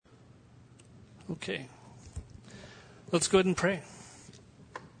Okay. Let's go ahead and pray.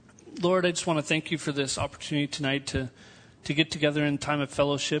 Lord, I just want to thank you for this opportunity tonight to get together in time of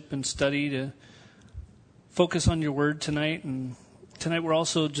fellowship and study, to focus on your word tonight. And tonight we're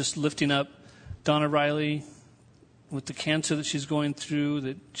also just lifting up Donna Riley with the cancer that she's going through,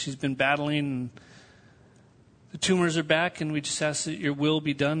 that she's been battling. And the tumors are back, and we just ask that your will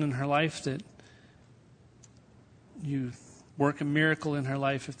be done in her life, that you work a miracle in her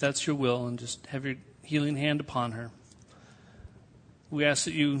life if that's your will, and just have your healing hand upon her. We ask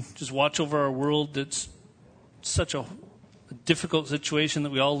that you just watch over our world. That's such a difficult situation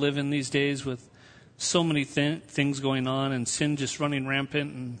that we all live in these days, with so many things going on and sin just running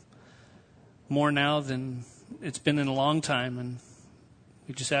rampant, and more now than it's been in a long time. And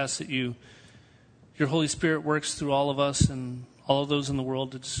we just ask that your Holy Spirit works through all of us and all of those in the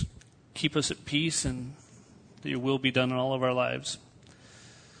world to just keep us at peace, and that your will be done in all of our lives.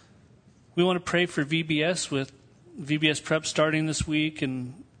 We want to pray for VBS, with VBS prep starting this week,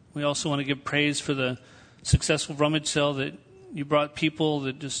 and we also want to give praise for the successful rummage sale that you brought people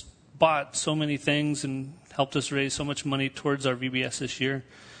that just bought so many things and helped us raise so much money towards our VBS this year.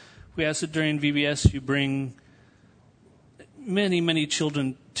 We ask that during VBS you bring many, many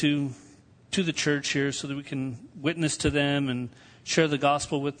children to the church here, so that we can witness to them and share the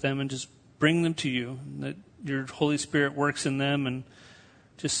gospel with them and just bring them to you, and that your Holy Spirit works in them and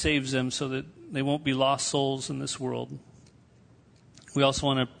just saves them so that they won't be lost souls in this world. We also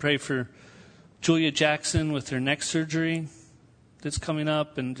want to pray for Julia Jackson with her neck surgery that's coming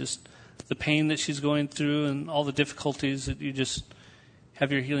up, and just the pain that she's going through and all the difficulties, that you just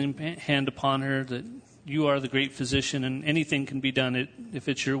have your healing hand upon her, that you are the great physician and anything can be done if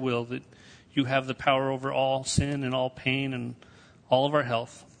it's your will, that you have the power over all sin and all pain and all of our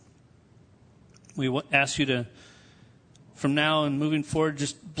health. We ask you to, from now and moving forward,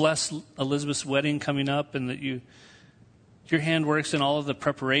 just bless Elizabeth's wedding coming up, and that your hand works in all of the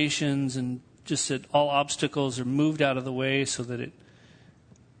preparations, and just that all obstacles are moved out of the way, so that it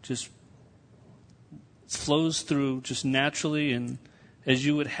just flows through just naturally and as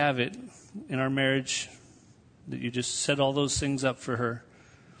you would have it in our marriage, that you just set all those things up for her.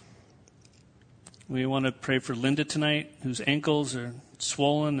 We want to pray for Linda tonight, whose ankles are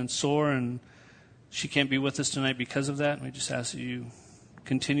swollen and sore, and she can't be with us tonight because of that. We just ask that you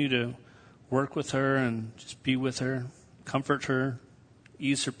continue to work with her and just be with her, comfort her,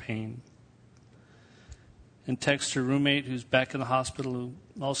 ease her pain. And text her roommate, who's back in the hospital, who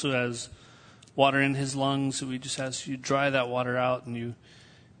also has water in his lungs. So we just ask you dry that water out, and you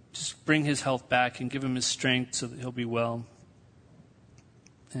just bring his health back and give him his strength so that he'll be well.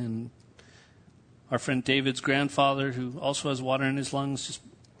 And our friend David's grandfather, who also has water in his lungs, just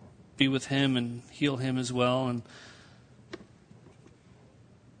be with him and heal him as well. And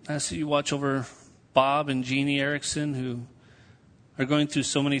I ask that you watch over Bob and Jeannie Erickson, who are going through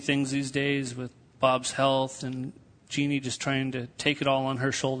so many things these days, with Bob's health and Jeannie just trying to take it all on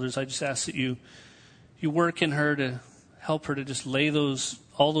her shoulders. I just ask that you work in her to help her to just lay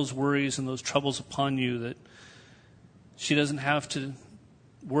all those worries and those troubles upon you, that she doesn't have to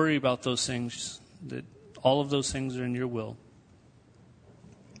worry about those things, that all of those things are in your will.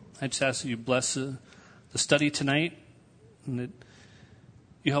 I just ask that you bless the study tonight, and that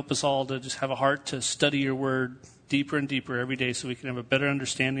you help us all to just have a heart to study your word deeper and deeper every day, so we can have a better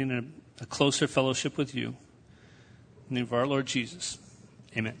understanding and a closer fellowship with you. In the name of our Lord Jesus,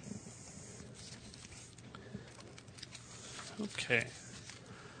 amen. Okay.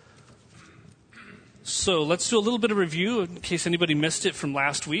 So let's do a little bit of review in case anybody missed it from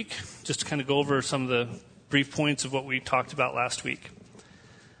last week, just to kind of go over some of the brief points of what we talked about last week.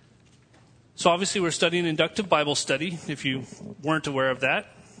 So obviously we're studying inductive Bible study, if you weren't aware of that.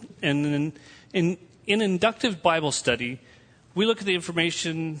 And then in inductive Bible study, we look at the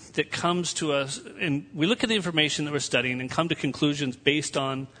information that comes to us, and we look at the information that we're studying and come to conclusions based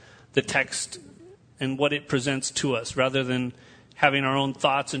on the text and what it presents to us, rather than having our own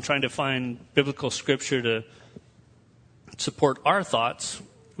thoughts and trying to find biblical scripture to support our thoughts.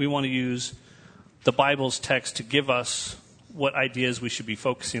 We want to use the Bible's text to give us what ideas we should be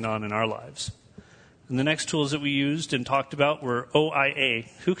focusing on in our lives. And the next tools that we used and talked about were OIA.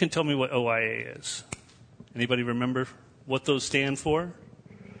 Who can tell me what OIA is? Anybody remember what those stand for?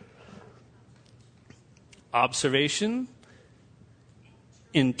 Observation,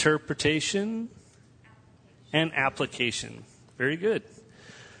 interpretation, and application. Very good.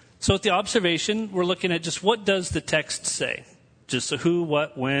 So at the observation, we're looking at just what does the text say? Just the who,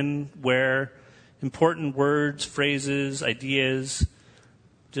 what, when, where, important words, phrases, ideas,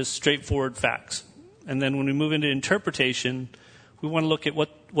 just straightforward facts. And then when we move into interpretation, we want to look at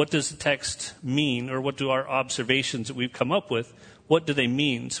what what does the text mean, or what do our observations that we've come up with, what do they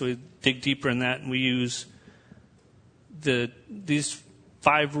mean? So we dig deeper in that, and we use these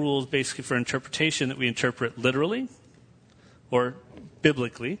 5 rules basically for interpretation that we interpret literally or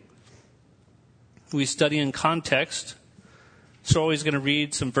biblically. We study in context. So we're always going to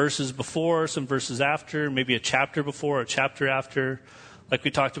read some verses before, some verses after, maybe a chapter before, a chapter after. Like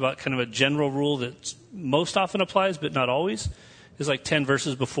we talked about, kind of a general rule that most often applies, but not always, is like 10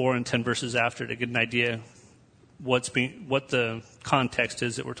 verses before and 10 verses after to get an idea what the context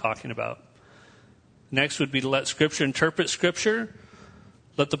is that we're talking about. Next would be to let Scripture interpret Scripture.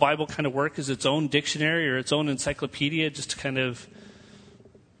 Let the Bible kind of work as its own dictionary or its own encyclopedia, just to kind of,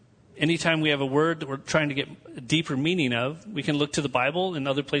 anytime we have a word that we're trying to get a deeper meaning of, we can look to the Bible and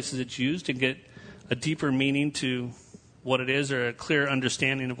other places it's used and get a deeper meaning to what it is, or a clear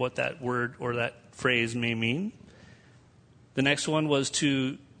understanding of what that word or that phrase may mean. The next one was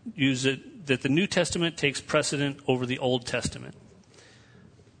to use it that the New Testament takes precedent over the Old Testament.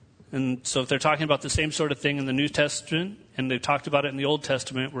 And so if they're talking about the same sort of thing in the New Testament, and they've talked about it in the Old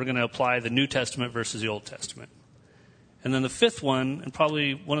Testament, we're going to apply the New Testament versus the Old Testament. And then the 5th one, and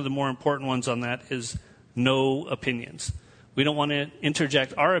probably one of the more important ones on that, is no opinions. We don't want to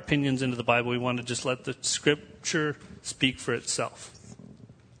interject our opinions into the Bible. We want to just let the Scripture speak for itself.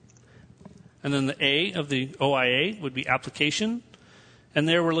 And then the A of the OIA would be application. And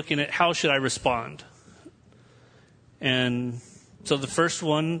there we're looking at how should I respond. And so the first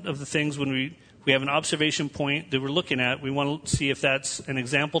one of the things, when we have an observation point that we're looking at, we want to see if that's an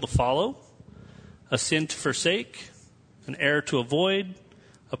example to follow, a sin to forsake, an error to avoid,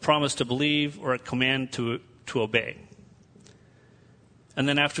 a promise to believe, or a command to obey. And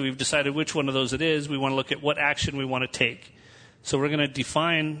then after we've decided which one of those it is, we want to look at what action we want to take. So we're going to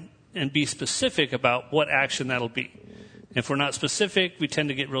define and be specific about what action that'll be. If we're not specific, we tend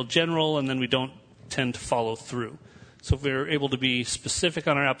to get real general, and then we don't tend to follow through. So if we're able to be specific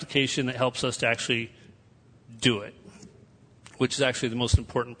on our application, that helps us to actually do it, which is actually the most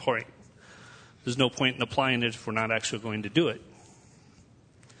important point. There's no point in applying it if we're not actually going to do it.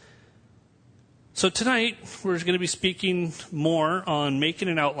 So tonight, we're going to be speaking more on making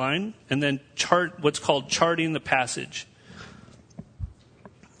an outline and then what's called charting the passage.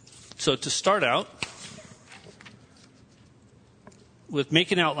 So to start out with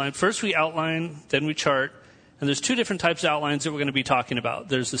making an outline, first we outline, then we chart. And there's 2 different types of outlines that we're going to be talking about.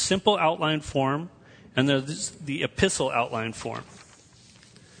 There's the simple outline form, and there's the epistle outline form.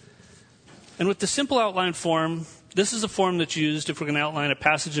 And with the simple outline form, this is a form that's used if we're going to outline a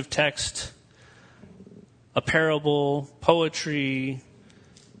passage of text, a parable, poetry,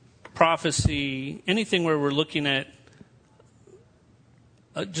 prophecy, anything where we're looking at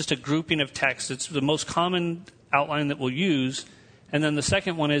just a grouping of text. It's the most common outline that we'll use. And then the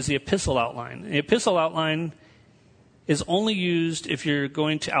second one is the epistle outline. The epistle outline is only used if you're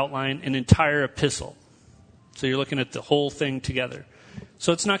going to outline an entire epistle. So you're looking at the whole thing together.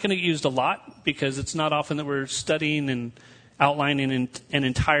 So it's not going to get used a lot, because it's not often that we're studying and outlining an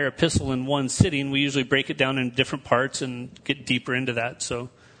entire epistle in one sitting. We usually break it down into different parts and get deeper into that. So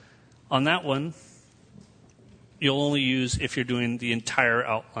on that one, you'll only use if you're doing the entire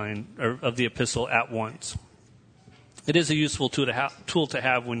outline of the epistle at once. It is a useful tool to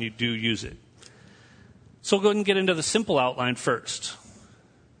have when you do use it. So we'll go ahead and get into the simple outline first.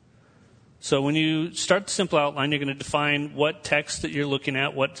 So when you start the simple outline, you're going to define what text that you're looking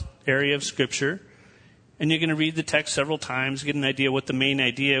at, what area of Scripture, and you're going to read the text several times, get an idea what the main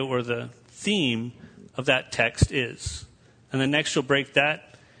idea or the theme of that text is. And then next you'll break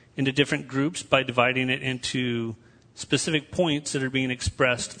that into different groups by dividing it into specific points that are being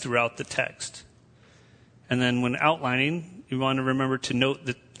expressed throughout the text. And then when outlining, you want to remember to note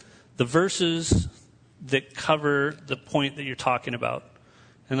that the verses that cover the point that you're talking about.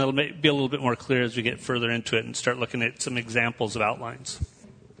 And that'll be a little bit more clear as we get further into it and start looking at some examples of outlines.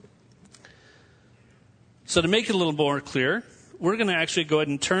 So to make it a little more clear, we're going to actually go ahead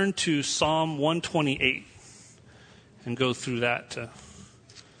and turn to Psalm 128 and go through that to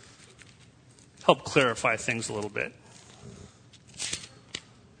help clarify things a little bit.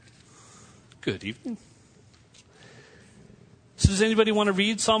 Good evening. So does anybody want to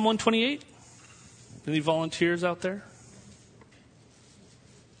read Psalm 128? Any volunteers out there?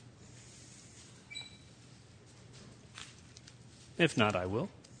 If not, I will.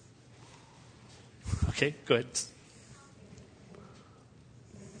 Okay, go ahead.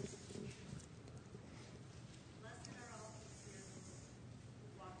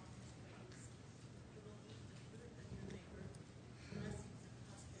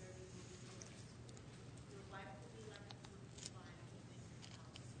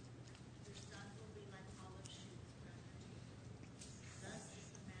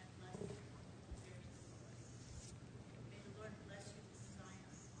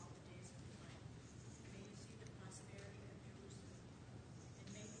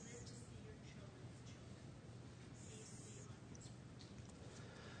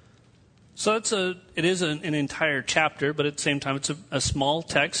 So it is an entire chapter, but at the same time it's a small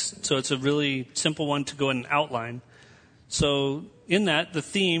text, so it's a really simple one to go in and outline. So in that, the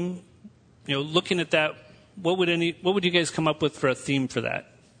theme, looking at that, what would you guys come up with for a theme for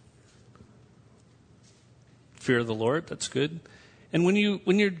that? Fear of the Lord, that's good. And when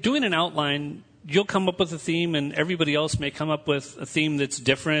you're doing an outline, you'll come up with a theme, and everybody else may come up with a theme that's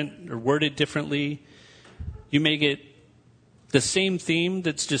different or worded differently. You may get the same theme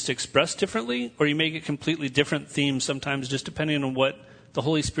that's just expressed differently, or you may get completely different themes sometimes, just depending on what the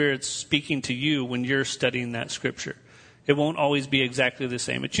Holy Spirit's speaking to you when you're studying that scripture. It won't always be exactly the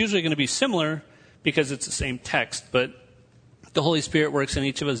same. It's usually going to be similar because it's the same text, but the Holy Spirit works in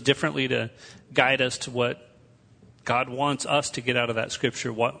each of us differently to guide us to what God wants us to get out of that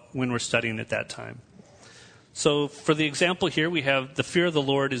scripture when we're studying at that time. So for the example here, we have the fear of the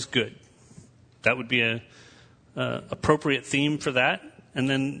Lord is good. That would be a appropriate theme for that. And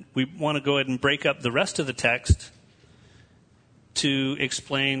then we want to go ahead and break up the rest of the text to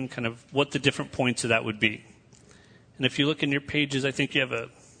explain kind of what the different points of that would be. And if you look in your pages, I think you have a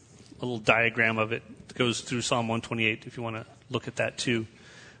little diagram of it that goes through Psalm 128, if you want to look at that too,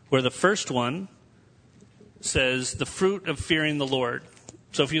 where the first one says the fruit of fearing the Lord.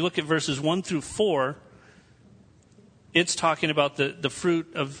 So if you look at verses 1 through 4, it's talking about the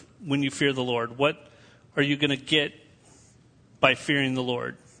fruit of when you fear the Lord. What are you going to get by fearing the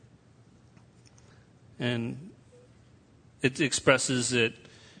Lord? And it expresses that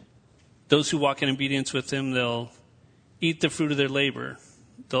those who walk in obedience with him, they'll eat the fruit of their labor.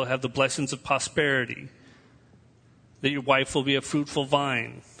 They'll have the blessings of prosperity. That your wife will be a fruitful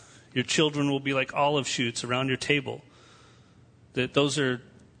vine. Your children will be like olive shoots around your table. That those are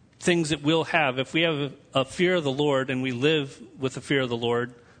things that we'll have. If we have a fear of the Lord and we live with the fear of the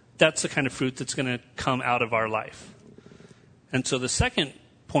Lord, that's the kind of fruit that's going to come out of our life. And so the second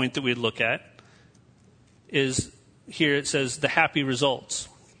point that we'd look at is here it says the happy results.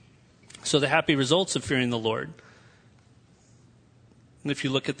 So the happy results of fearing the Lord. And if you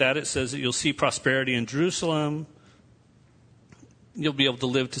look at that, it says that you'll see prosperity in Jerusalem. You'll be able to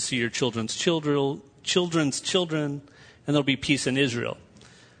live to see your children's children, and there'll be peace in Israel.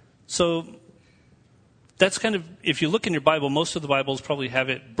 So that's kind of, if you look in your Bible, most of the Bibles probably have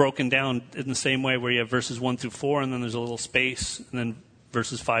it broken down in the same way where you have verses 1 through 4, and then there's a little space, and then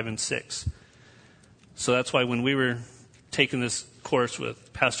verses 5 and 6. So that's why when we were taking this course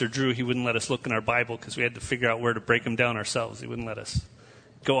with Pastor Drew, he wouldn't let us look in our Bible because we had to figure out where to break them down ourselves. He wouldn't let us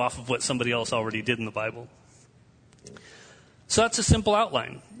go off of what somebody else already did in the Bible. So that's a simple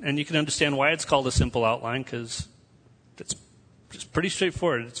outline, and you can understand why it's called a simple outline because it's just pretty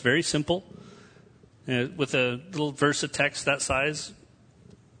straightforward. It's very simple. With a little verse of text that size,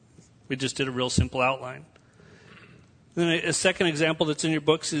 we just did a real simple outline. Then a second example that's in your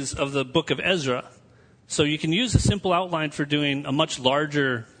books is of the book of Ezra. So you can use a simple outline for doing a much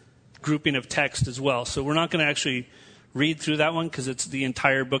larger grouping of text as well. So we're not going to actually read through that one because it's the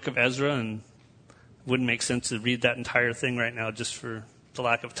entire book of Ezra, and it wouldn't make sense to read that entire thing right now just for the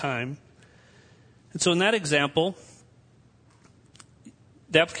lack of time. And so in that example,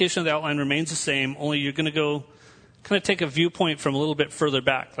 the application of the outline remains the same, only you're going to go kind of take a viewpoint from a little bit further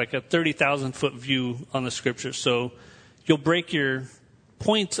back, like a 30,000-foot view on the scripture. So you'll break your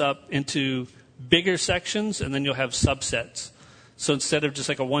points up into bigger sections, and then you'll have subsets. So instead of just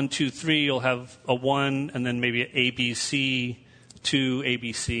like a 1, 2, 3, you'll have a 1, and then maybe an A, B, C, 2, A,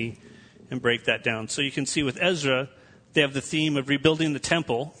 B, C, and break that down. So you can see with Ezra, they have the theme of rebuilding the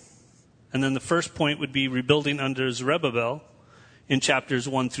temple, and then the first point would be rebuilding under Zerubbabel in chapters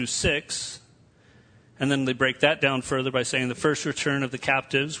 1 through 6. And then they break that down further by saying the first return of the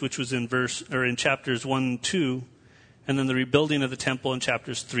captives, which was in chapters 1 and 2, and then the rebuilding of the temple in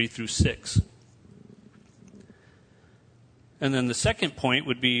chapters 3 through 6. And then the second point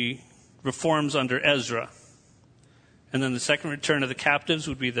would be reforms under Ezra. And then the second return of the captives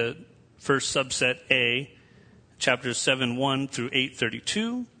would be the first subset A, chapters 7:1 through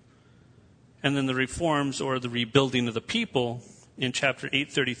 8:32. And then the reforms or the rebuilding of the people in chapter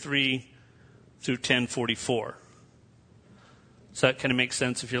 8:33 through 10:44. So that kind of makes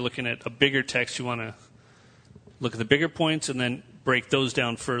sense. If you're looking at a bigger text, you want to look at the bigger points and then break those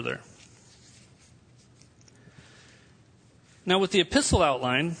down further. Now with the epistle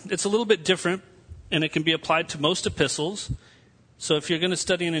outline, it's a little bit different, and it can be applied to most epistles. So if you're going to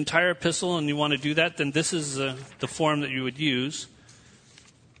study an entire epistle and you want to do that, then this is the form that you would use.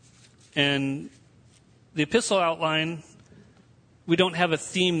 And the epistle outline, we don't have a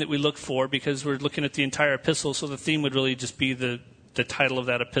theme that we look for because we're looking at the entire epistle, so the theme would really just be the title of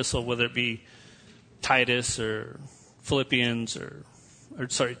that epistle, whether it be Titus or Philippians or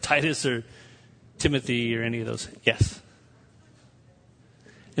Titus or Timothy or any of those. Yes.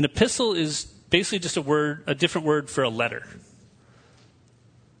 An epistle is basically just a different word for a letter.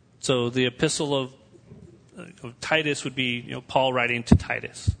 So the epistle of Titus would be, Paul writing to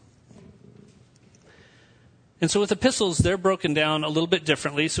Titus. And so with epistles, they're broken down a little bit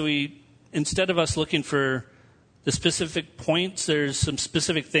differently. So instead of us looking for the specific points, there's some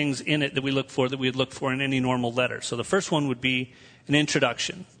specific things in it that we look for that we'd look for in any normal letter. So the first one would be an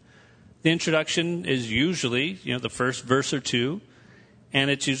introduction. The introduction is usually, the first verse or two, and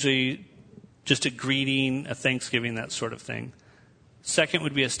it's usually just a greeting, a thanksgiving, that sort of thing. Second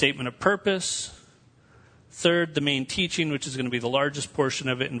would be a statement of purpose. Third, the main teaching, which is going to be the largest portion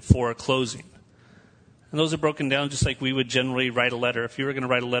of it, and four, a closing. And those are broken down just like we would generally write a letter. If you were going to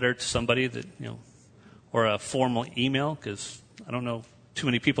write a letter to somebody that, or a formal email, because I don't know too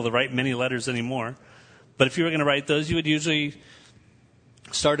many people that write many letters anymore. But if you were going to write those, you would usually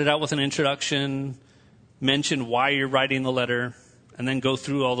start it out with an introduction, mention why you're writing the letter, and then go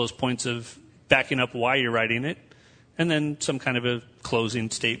through all those points of backing up why you're writing it, and then some kind of a closing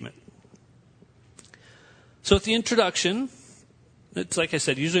statement. So at the introduction, it's like I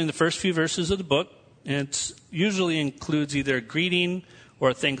said, usually in the first few verses of the book, and it usually includes either a greeting or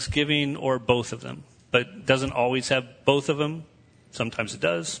a thanksgiving or both of them. But it doesn't always have both of them. Sometimes it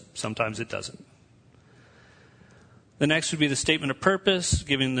does, sometimes it doesn't. The next would be the statement of purpose,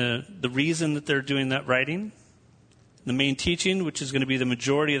 giving the reason that they're doing that writing. The main teaching, which is going to be the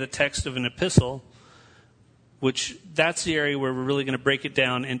majority of the text of an epistle, which that's the area where we're really going to break it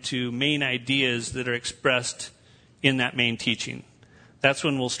down into main ideas that are expressed in that main teaching. That's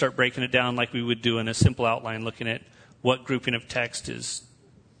when we'll start breaking it down like we would do in a simple outline, looking at what grouping of text is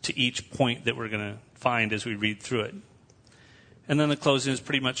to each point that we're going to find as we read through it. And then the closing is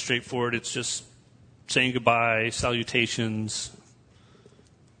pretty much straightforward. It's just saying goodbye, salutations,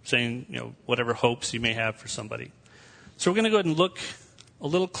 saying, whatever hopes you may have for somebody. So we're going to go ahead and look a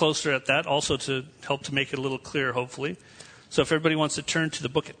little closer at that, also to help to make it a little clearer, hopefully. So if everybody wants to turn to the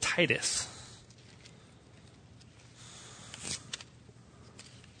book of Titus.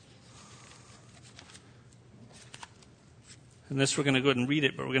 And this we're going to go ahead and read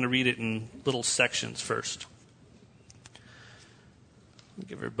it, but we're going to read it in little sections first. I'll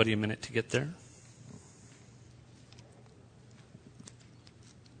give everybody a minute to get there.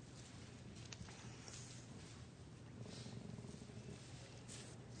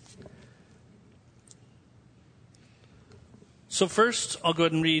 So first, I'll go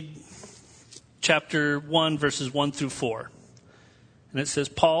ahead and read chapter 1, verses 1 through 4. And it says,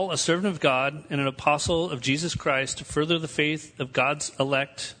 Paul, a servant of God and an apostle of Jesus Christ, to further the faith of God's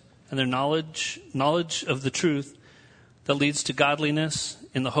elect and their knowledge of the truth that leads to godliness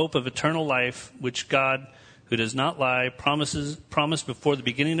in the hope of eternal life, which God, who does not lie, promised before the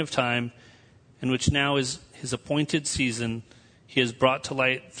beginning of time, and which now is his appointed season, he has brought to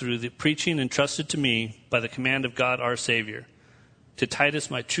light through the preaching entrusted to me by the command of God our Savior. To Titus,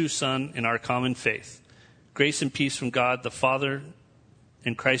 my true son, in our common faith. Grace and peace from God the Father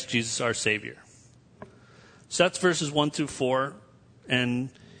and Christ Jesus our Savior. So that's verses 1 through 4. And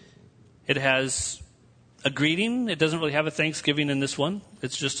it has a greeting. It doesn't really have a thanksgiving in this one.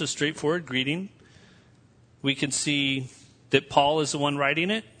 It's just a straightforward greeting. We can see that Paul is the one writing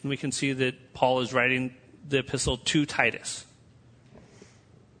it. And we can see that Paul is writing the epistle to Titus.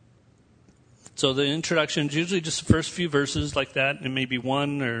 So the introduction is usually just the first few verses like that, and maybe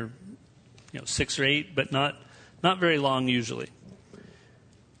 1 or 6 or 8, but not very long usually.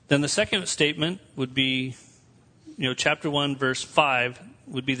 Then the second statement would be, chapter 1, verse 5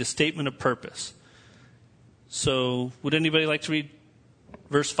 would be the statement of purpose. So would anybody like to read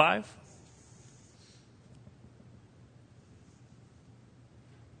verse 5?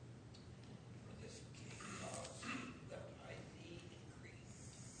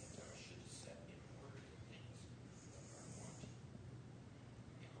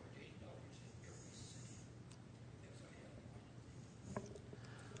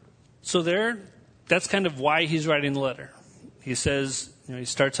 So that's kind of why he's writing the letter. He says, he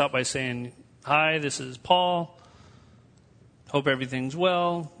starts out by saying, hi, this is Paul. Hope everything's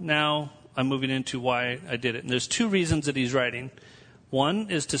well. Now I'm moving into why I did it. And there's 2 reasons that he's writing. One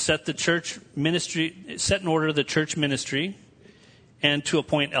is to set the church ministry, set in order the church ministry, and to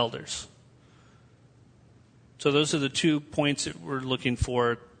appoint elders. So those are the 2 points that we're looking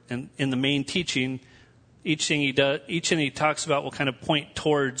for in the main teaching. Each thing he talks about will kind of point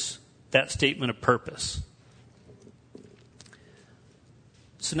towards that statement of purpose.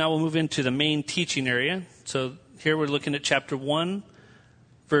 So now we'll move into the main teaching area. So here we're looking at chapter 1,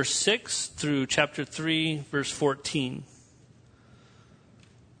 verse 6 through chapter 3, verse 14.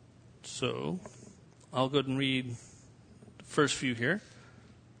 So I'll go ahead and read the first few here.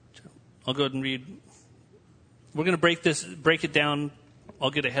 I'll go ahead and read. We're going to break it down.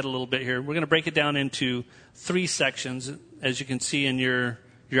 I'll get ahead a little bit here. We're going to break it down into 3 sections, as you can see in your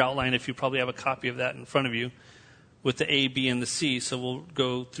outline, if you probably have a copy of that in front of you, with the A, B, and the C. So we'll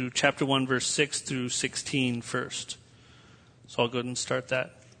go through chapter 1, verse 6 through 16 first. So I'll go ahead and start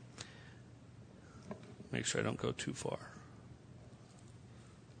that. Make sure I don't go too far.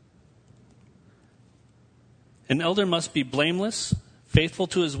 An elder must be blameless, faithful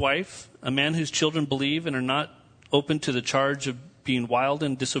to his wife, a man whose children believe and are not open to the charge of being wild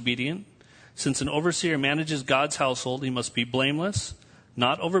and disobedient. Since an overseer manages God's household, he must be blameless,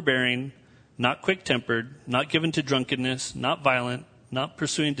 not overbearing, not quick-tempered, not given to drunkenness, not violent, not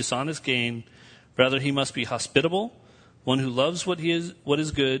pursuing dishonest gain. Rather, he must be hospitable, one who loves what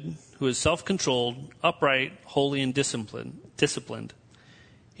is good, who is self-controlled, upright, holy, and disciplined.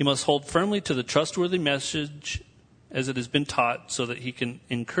 He must hold firmly to the trustworthy message as it has been taught, so that he can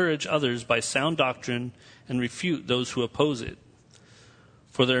encourage others by sound doctrine and refute those who oppose it.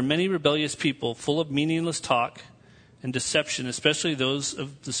 For there are many rebellious people full of meaningless talk and deception, especially those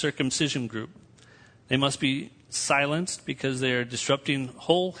of the circumcision group. They must be silenced because they are disrupting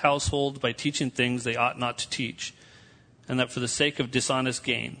whole households by teaching things they ought not to teach, and that for the sake of dishonest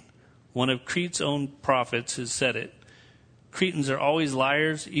gain. One of Crete's own prophets has said it. Cretans are always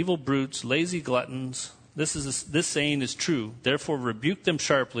liars, evil brutes, lazy gluttons. This saying is true. Therefore rebuke them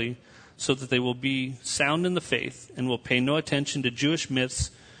sharply, so that they will be sound in the faith and will pay no attention to Jewish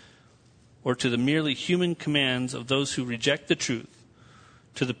myths or to the merely human commands of those who reject the truth.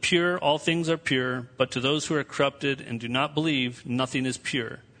 To the pure, all things are pure, but to those who are corrupted and do not believe, nothing is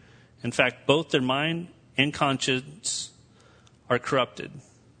pure. In fact, both their mind and conscience are corrupted.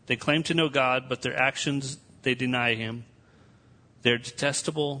 They claim to know God, but their actions, they deny him. They are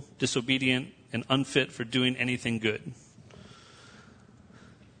detestable, disobedient, and unfit for doing anything good.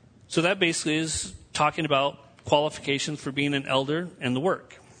 So that basically is talking about qualifications for being an elder and the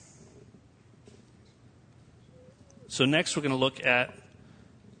work. So next we're going to look at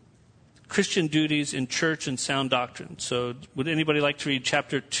Christian duties in church and sound doctrine. So would anybody like to read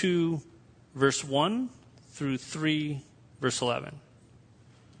chapter 2, verse 1 through 3, verse 11?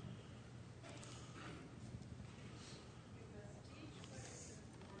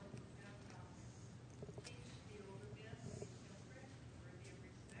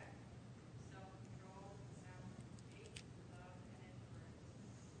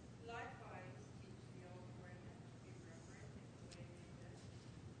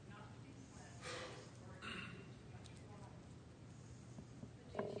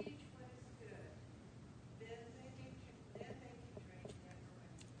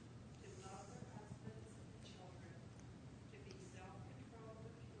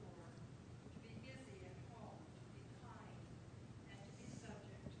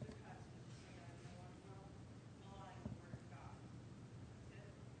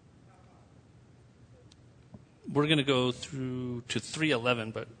 We're going to go through to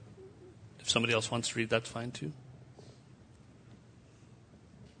 3:11, but if somebody else wants to read, that's fine too.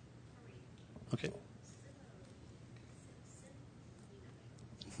 Okay.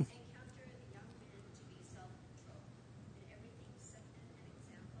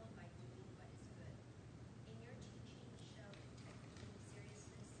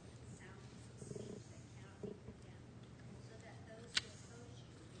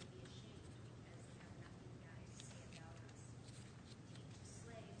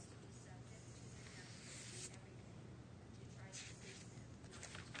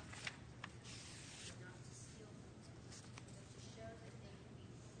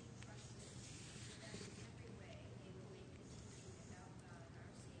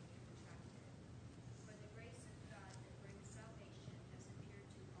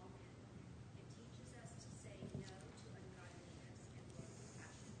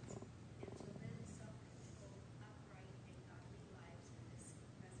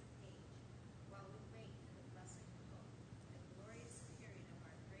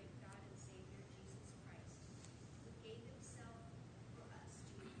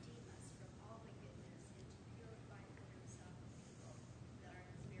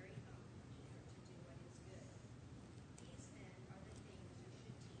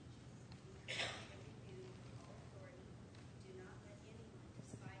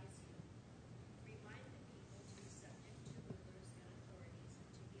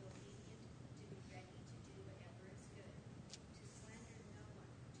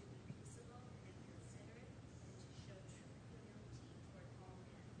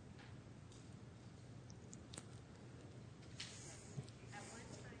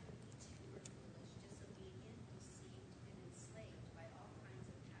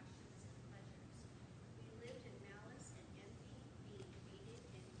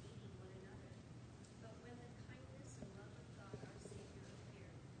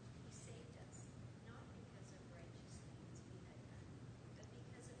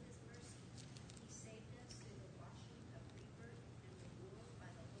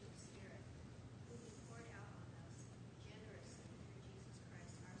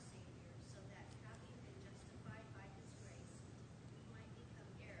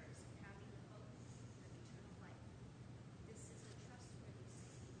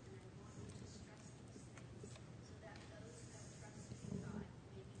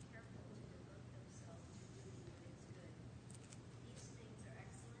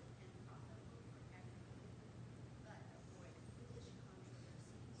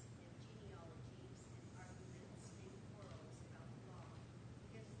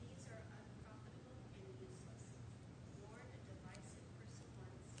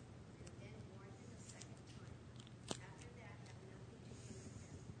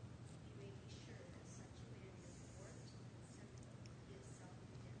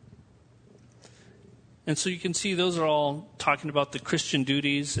 And so you can see those are all talking about the Christian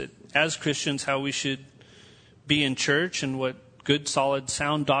duties, that as Christians, how we should be in church and what good, solid,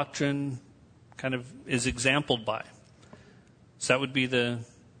 sound doctrine kind of is exampled by. So that would be the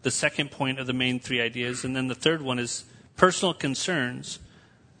second point of the main three ideas. And then the third one is personal concerns.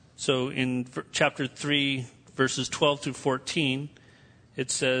 So in chapter 3, verses 12 through 14,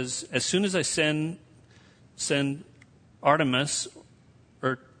 it says, as soon as I send Artemas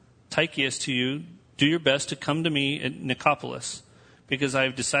or Tychicus to you, do your best to come to me at Nicopolis, because I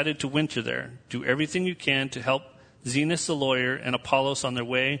have decided to winter there. Do everything you can to help Zenas the lawyer and Apollos on their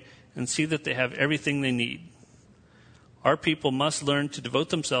way, and see that they have everything they need. Our people must learn to devote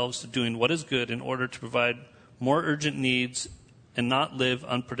themselves to doing what is good in order to provide more urgent needs and not live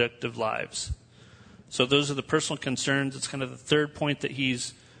unproductive lives. So those are the personal concerns. It's kind of the third point that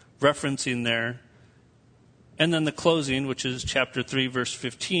he's referencing there. And then the closing, which is chapter 3, verse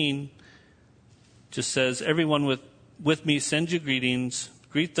 15, just says, everyone with me sends you greetings.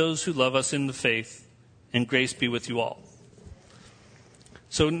 Greet those who love us in the faith, and grace be with you all.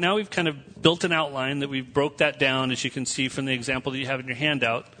 So now we've kind of built an outline that we've broke that down, as you can see from the example that you have in your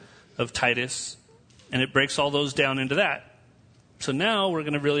handout of Titus, and it breaks all those down into that. So now we're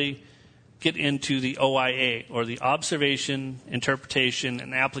going to really get into the OIA, or the observation, interpretation,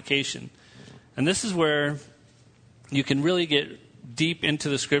 and application. And this is where you can really get deep into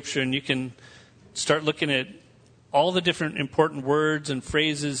the scripture, and you can start looking at all the different important words and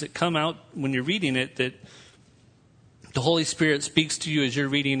phrases that come out when you're reading it, that the Holy Spirit speaks to you as you're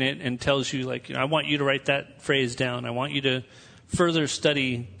reading it and tells you, like, I want you to write that phrase down. I want you to further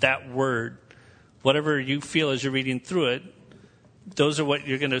study that word. Whatever you feel as you're reading through it, those are what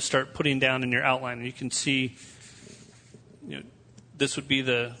you're going to start putting down in your outline. And you can see, this would be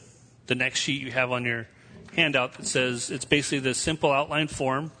the next sheet you have on your handout that says, it's basically the simple outline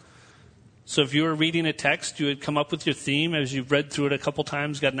form. So if you were reading a text, you would come up with your theme as you've read through it a couple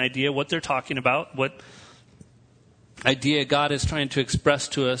times, got an idea what they're talking about, what idea God is trying to express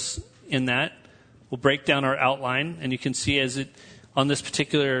to us in that. We'll break down our outline, and you can see as it on this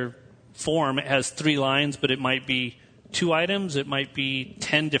particular form, it has 3 lines, but it might be 2 items, it might be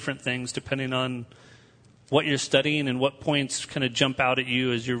 10 different things, depending on what you're studying and what points kind of jump out at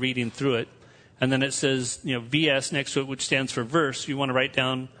you as you're reading through it. And then it says, VS next to it, which stands for verse. You want to write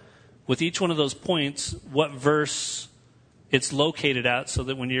down with each one of those points what verse it's located at, so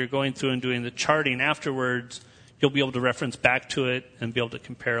that when you're going through and doing the charting afterwards, you'll be able to reference back to it and be able to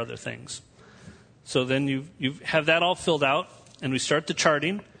compare other things. So then you have that all filled out, and we start the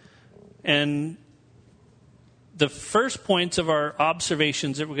charting. And the first points of our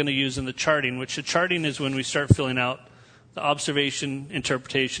observations that we're going to use in the charting, which the charting is when we start filling out the observation,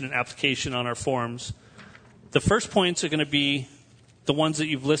 interpretation, and application on our forms. The first points are going to be the ones that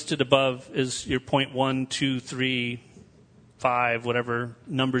you've listed above is your point 1, 2, 3, 5, whatever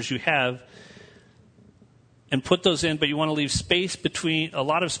numbers you have. And put those in, but you want to leave a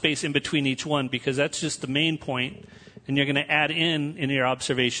lot of space in between each one, because that's just the main point, and you're going to add in your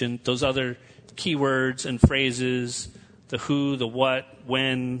observation those other keywords and phrases, the who, the what,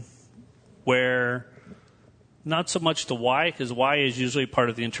 when, where. Not so much the why, because why is usually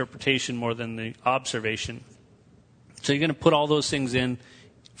part of the interpretation more than the observation. So you're going to put all those things in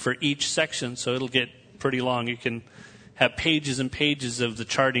for each section, so it'll get pretty long. You can have pages and pages of the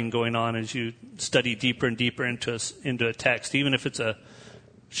charting going on as you study deeper and deeper into a text. Even if it's a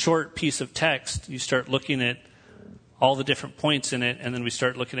short piece of text, you start looking at all the different points in it, and then we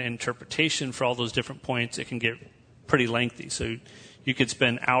start looking at interpretation for all those different points. It can get pretty lengthy. So you could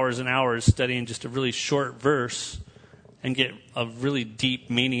spend hours and hours studying just a really short verse and get a really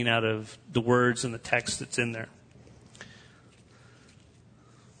deep meaning out of the words and the text that's in there.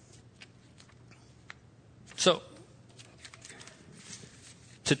 So,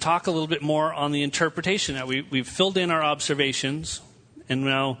 to talk a little bit more on the interpretation. Now, we've filled in our observations, and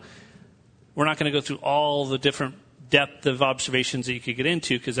now we're not going to go through all the different depth of observations that you could get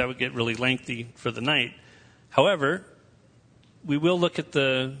into, because that would get really lengthy for the night. However, we will look at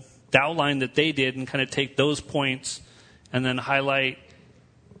the outline that they did and kind of take those points and then highlight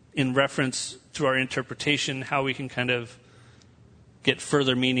in reference through our interpretation how we can kind of get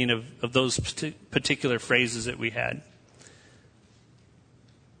further meaning of those particular phrases that we had.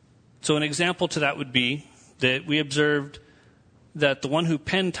 So an example to that would be that we observed that the one who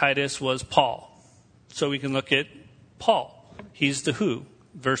penned Titus was Paul. So we can look at Paul. He's the who,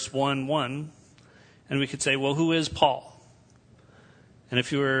 verse 1:1. And we could say, well, who is Paul? And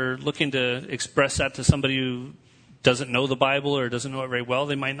if you were looking to express that to somebody who doesn't know the Bible or doesn't know it very well,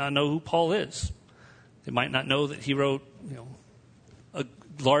 they might not know who Paul is. They might not know that he wrote, a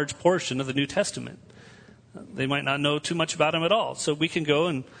large portion of the New Testament. They might not know too much about him at all. So we can go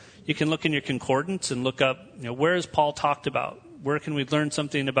and you can look in your concordance and look up, where is Paul talked about? Where can we learn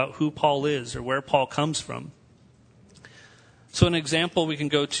something about who Paul is or where Paul comes from? So an example, we can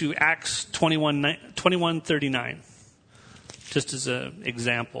go to Acts 21:39, just as an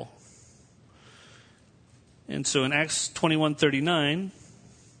example. And so in Acts 21:39,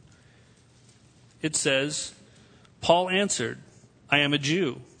 it says, Paul answered, I am a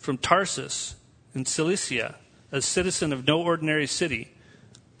Jew from Tarsus in Cilicia, a citizen of no ordinary city.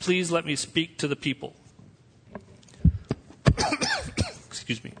 Please let me speak to the people.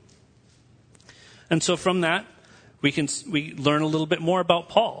 Excuse me. And so from that, we learn a little bit more about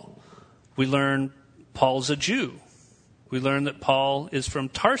Paul. We learn Paul's a Jew. We learn that Paul is from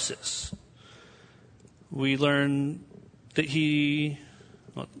Tarsus. We learn that he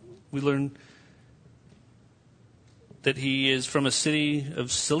is from a city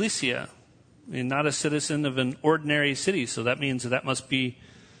of Cilicia, and not a citizen of an ordinary city. So that means that must be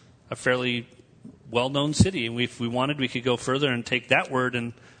a fairly well-known city. And if we wanted, we could go further and take that word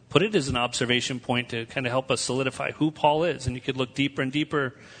and put it as an observation point to kind of help us solidify who Paul is. And you could look deeper and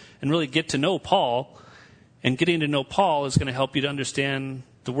deeper and really get to know Paul. And getting to know Paul is going to help you to understand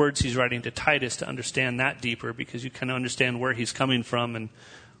the words he's writing to Titus, to understand that deeper, because you kind of understand where he's coming from and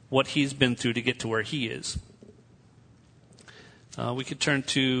what he's been through to get to where he is. We could turn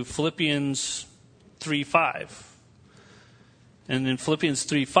to Philippians 3:5. And in Philippians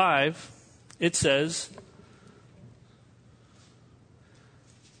 3:5, it says,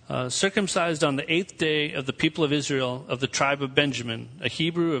 circumcised on the 8th day of the people of Israel, of the tribe of Benjamin, a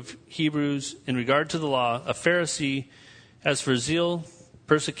Hebrew of Hebrews in regard to the law, a Pharisee, as for zeal,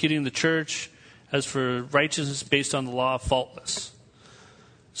 persecuting the church, as for righteousness based on the law, faultless.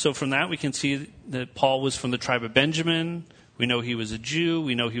 So from that we can see that Paul was from the tribe of Benjamin. We know he was a Jew.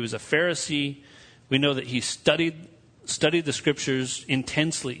 We know he was a Pharisee. We know that he studied the scriptures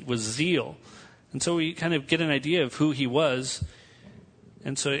intensely with zeal. And so we kind of get an idea of who he was.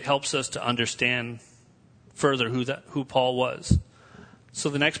 And so it helps us to understand further who Paul was. So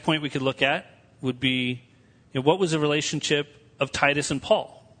the next point we could look at would be, what was the relationship of Titus and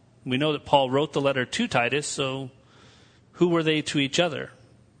Paul? We know that Paul wrote the letter to Titus, so who were they to each other?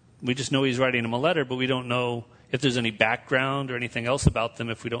 We just know he's writing him a letter, but we don't know if there's any background or anything else about them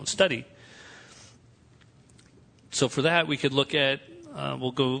if we don't study. So for that, we could look at,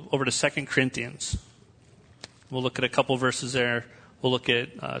 we'll go over to 2 Corinthians. We'll look at a couple verses there. We'll look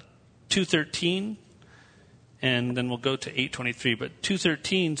at 2:13, and then we'll go to 8:23. But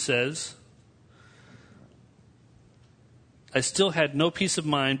 2:13 says, I still had no peace of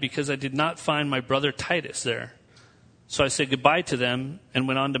mind because I did not find my brother Titus there. So I said goodbye to them and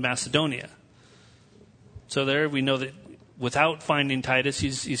went on to Macedonia. So there we know that without finding Titus,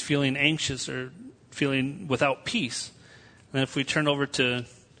 he's feeling anxious or feeling without peace. And if we turn over to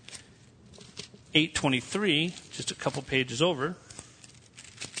 8:23, just a couple pages over,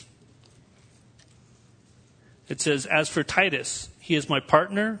 it says, as for Titus, he is my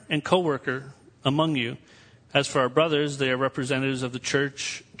partner and co-worker among you. As for our brothers, they are representatives of the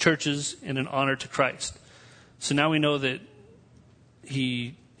churches in an honor to Christ. So now we know that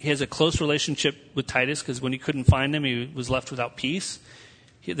he has a close relationship with Titus, because when he couldn't find him, he was left without peace.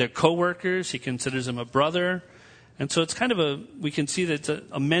 They're co-workers. He considers him a brother. And so it's kind of we can see that it's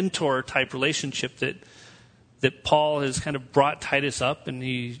a mentor type relationship that Paul has kind of brought Titus up, and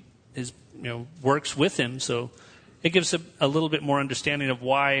he works with him. So it gives a little bit more understanding of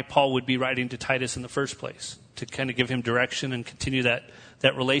why Paul would be writing to Titus in the first place, to kind of give him direction and continue that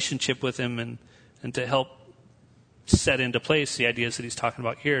relationship with him and to help set into place the ideas that he's talking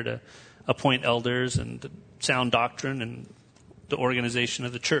about here, to appoint elders and the sound doctrine and the organization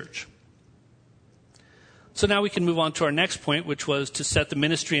of the church. So now we can move on to our next point, which was to set the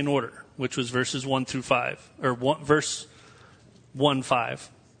ministry in order, which was verses 1-5, or verse 1-5.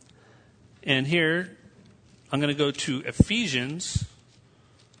 And here, I'm going to go to Ephesians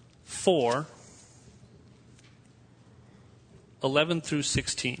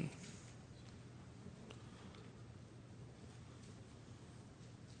 4:11-16.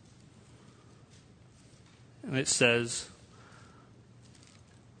 And it says,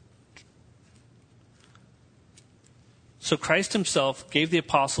 so Christ himself gave the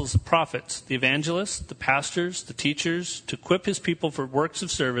apostles, the prophets, the evangelists, the pastors, the teachers, to equip his people for works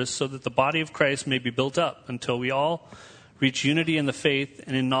of service, so that the body of Christ may be built up until we all reach unity in the faith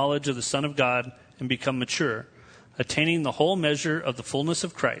and in knowledge of the Son of God and become mature, attaining the whole measure of the fullness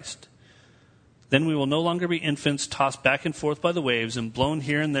of Christ. Then we will no longer be infants tossed back and forth by the waves and blown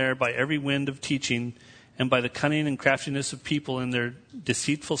here and there by every wind of teaching and by the cunning and craftiness of people in their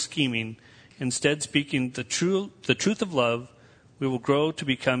deceitful scheming. Instead, speaking the truth of love, we will grow to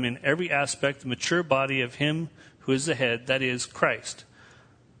become in every aspect the mature body of him who is the head, that is, Christ.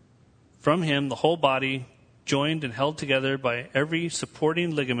 From him, the whole body, joined and held together by every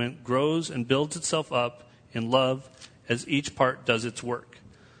supporting ligament, grows and builds itself up in love as each part does its work.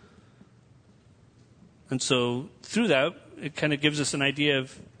 And so through that, it kind of gives us an idea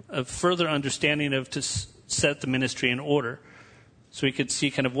of further understanding of to set the ministry in order. So we could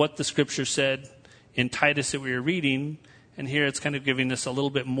see kind of what the scripture said in Titus that we were reading, and here it's kind of giving us a little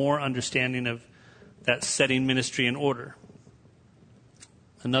bit more understanding of that setting ministry in order.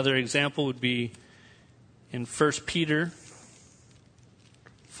 Another example would be in 1 Peter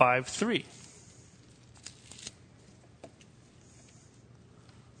 5:3.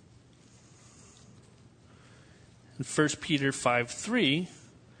 In 1 Peter 5:3,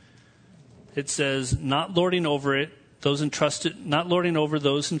 it says, not lording over those entrusted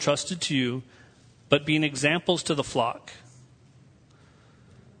to you, but being examples to the flock.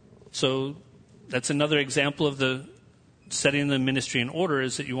 So that's another example of the setting the ministry in order,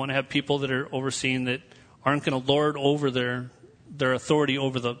 is that you want to have people that are overseeing that aren't going to lord over their authority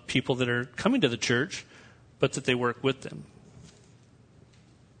over the people that are coming to the church, but that they work with them.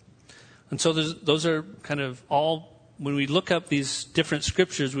 And so those are kind of all, when we look up these different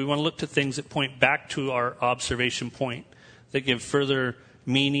scriptures, we want to look to things that point back to our observation point, that give further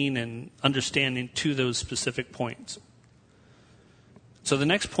meaning and understanding to those specific points. So the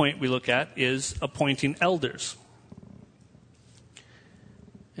next point we look at is appointing elders.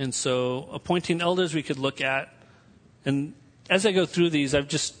 And so appointing elders we could look at, and as I go through these, I've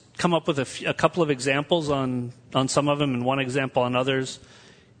just come up with a couple of examples on some of them and one example on others.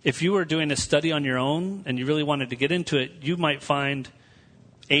 If you were doing a study on your own and you really wanted to get into it, you might find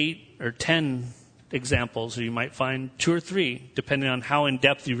 8 or 10 examples, or you might find 2 or 3, depending on how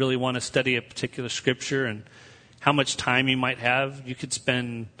in-depth you really want to study a particular scripture and how much time you might have. You could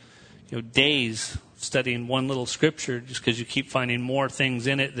spend days studying one little scripture just because you keep finding more things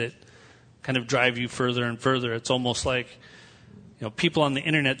in it that kind of drive you further and further. It's almost like people on the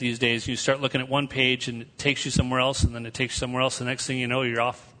internet these days, you start looking at one page and it takes you somewhere else, and then it takes you somewhere else. The next thing you know, you're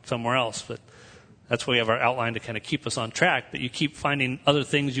off somewhere else. But that's why we have our outline to kind of keep us on track. But you keep finding other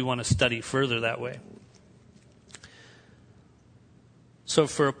things you want to study further that way. So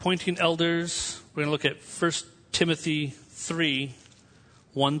for appointing elders, we're going to look at 1 Timothy 3,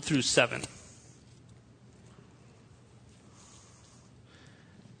 1 through 7.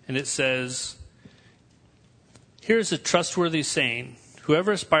 And it says, here's a trustworthy saying,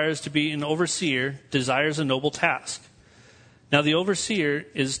 whoever aspires to be an overseer desires a noble task. Now the overseer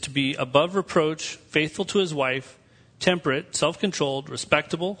is to be above reproach, faithful to his wife, temperate, self-controlled,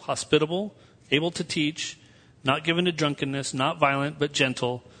 respectable, hospitable, able to teach, not given to drunkenness, not violent, but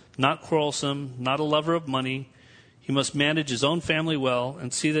gentle, not quarrelsome, not a lover of money. He must manage his own family well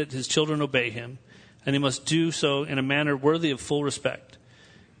and see that his children obey him, and he must do so in a manner worthy of full respect.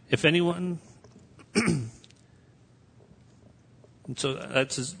 If anyone... And so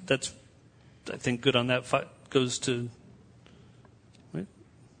that's I think good on that. Goes to... Wait,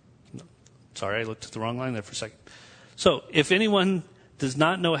 no, sorry, I looked at the wrong line there for a second. So, if anyone does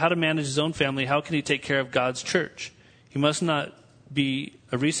not know how to manage his own family, how can he take care of God's church? He must not be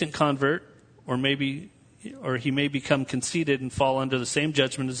a recent convert, or he may become conceited and fall under the same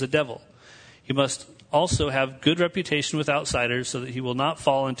judgment as the devil. He must also have good reputation with outsiders so that he will not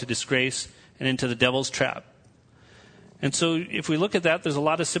fall into disgrace and into the devil's trap. And so if we look at that, there's a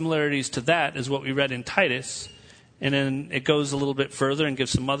lot of similarities to that as what we read in Titus. And then it goes a little bit further and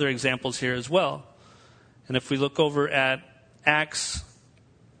gives some other examples here as well. And if we look over at Acts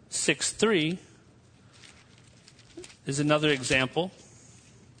 6:3 is another example.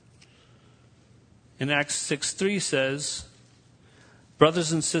 In Acts 6:3 says,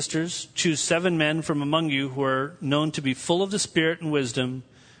 brothers and sisters, choose 7 men from among you who are known to be full of the Spirit and wisdom.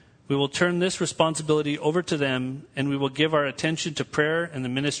 We will turn this responsibility over to them, and we will give our attention to prayer and the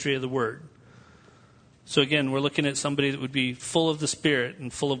ministry of the word. So again, we're looking at somebody that would be full of the Spirit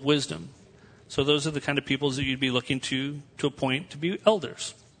and full of wisdom. So those are the kind of people that you'd be looking to appoint to be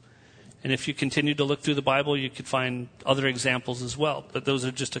elders. And if you continue to look through the Bible, you could find other examples as well. But those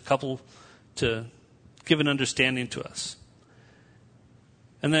are just a couple to give an understanding to us.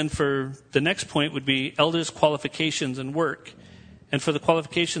 And then for the next point would be elders' qualifications and work. And for the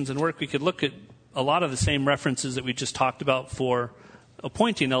qualifications and work, we could look at a lot of the same references that we just talked about for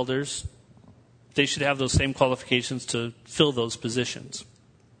appointing elders. They should have those same qualifications to fill those positions.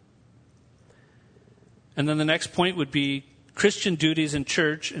 And then the next point would be Christian duties in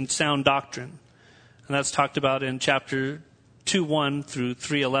church and sound doctrine. And that's talked about in chapter 2:1 through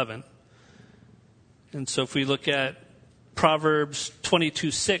 3:11. And so if we look at Proverbs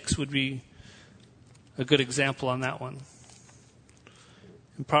 22:6 would be a good example on that one.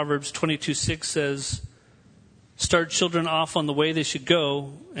 And Proverbs 22:6 says, "Start children off on the way they should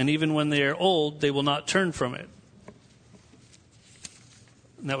go, and even when they are old, they will not turn from it."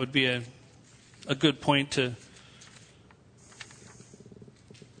 And that would be a good point to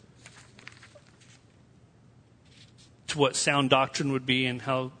what sound doctrine would be and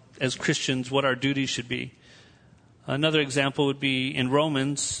how, as Christians, what our duties should be. Another example would be in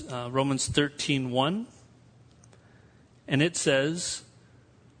Romans 13:1. And it says,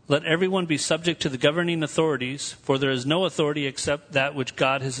 "Let everyone be subject to the governing authorities, for there is no authority except that which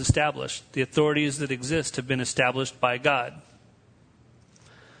God has established. The authorities that exist have been established by God."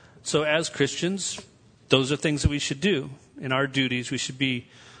 So as Christians, those are things that we should do. In our duties, we should be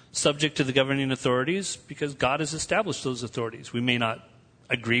subject to the governing authorities because God has established those authorities. We may not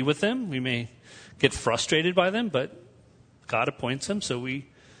agree with them. We may get frustrated by them, but God appoints them, so we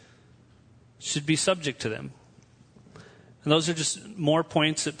should be subject to them. And those are just more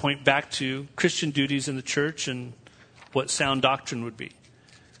points that point back to Christian duties in the church and what sound doctrine would be.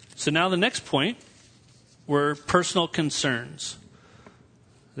 So now the next point were personal concerns.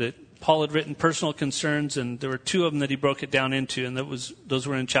 That Paul had written personal concerns, and there were two of them that he broke it down into, and those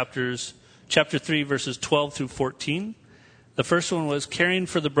were in chapter 3, verses 12 through 14. The first one was caring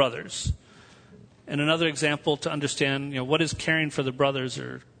for the brothers. And another example to understand, what is caring for the brothers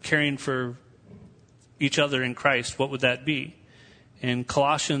or caring for each other in Christ, what would that be? In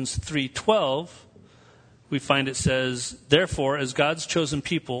Colossians 3:12, we find it says, "Therefore, as God's chosen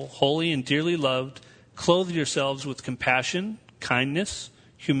people, holy and dearly loved, clothe yourselves with compassion, kindness,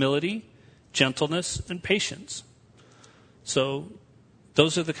 humility, gentleness, and patience." So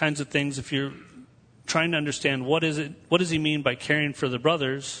those are the kinds of things, if you're trying to understand what does he mean by caring for the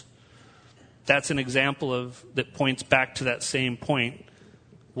brothers, that's an example that points back to that same point.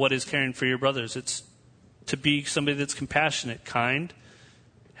 What is caring for your brothers? It's to be somebody that's compassionate, kind,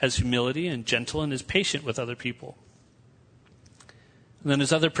 has humility, and gentle, and is patient with other people. And then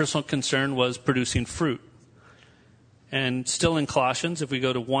his other personal concern was producing fruit. And still in Colossians, if we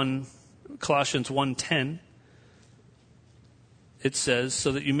go to Colossians 1:10, it says,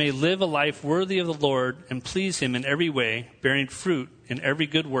 "So that you may live a life worthy of the Lord and please him in every way, bearing fruit in every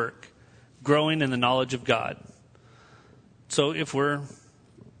good work, growing in the knowledge of God." So if we're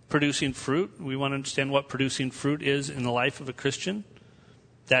producing fruit, we want to understand what producing fruit is in the life of a Christian.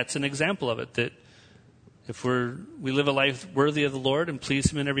 That's an example of it, that if we live a life worthy of the Lord and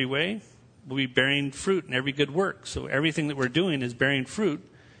please him in every way, we'll be bearing fruit in every good work. So everything that we're doing is bearing fruit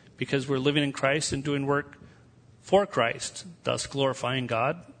because we're living in Christ and doing work for Christ, thus glorifying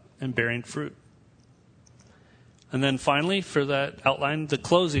God and bearing fruit. And then finally, for that outline, the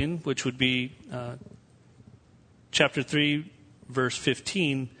closing, which would be chapter 3, verse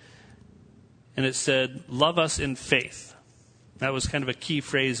 15, and it said, "Love us in faith." That was kind of a key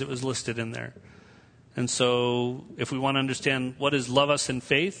phrase that was listed in there. And so if we want to understand what is love us in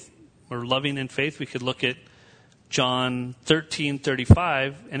faith, or loving in faith, we could look at John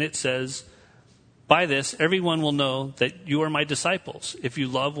 13:35, and it says, "By this, everyone will know that you are my disciples, if you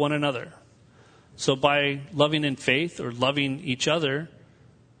love one another." So by loving in faith or loving each other,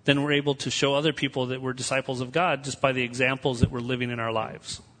 then we're able to show other people that we're disciples of God just by the examples that we're living in our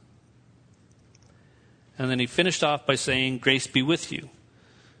lives. And then he finished off by saying, "Grace be with you."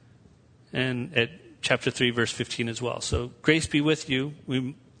 And at chapter 3, verse 15 as well. So grace be with you.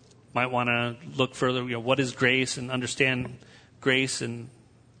 We might want to look further, what is grace, and understand grace and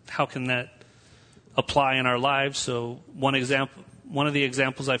how can that apply in our lives. So one of the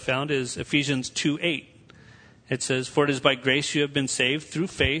examples I found is Ephesians 2:8. It says, "For it is by grace you have been saved through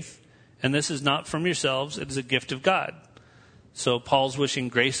faith, and this is not from yourselves, it is a gift of God." So Paul's wishing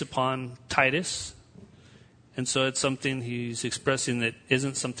grace upon Titus, and so it's something he's expressing that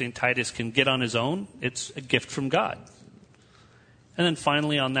isn't something Titus can get on his own. It's a gift from God. And then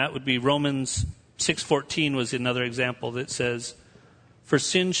finally on that would be Romans 6:14 was another example that says, "For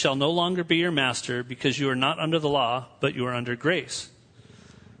sin shall no longer be your master, because you are not under the law, but you are under grace."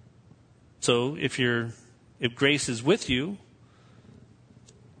 So if grace is with you,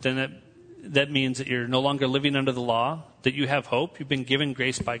 then that means that you're no longer living under the law, that you have hope, you've been given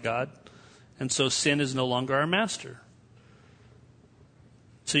grace by God, and so sin is no longer our master.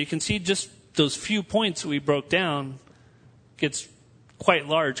 So you can see just those few points that we broke down gets quite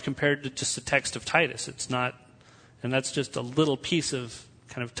large compared to just the text of Titus. It's not, and that's just a little piece of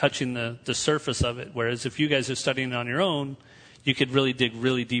kind of touching the surface of it. Whereas if you guys are studying it on your own, you could really dig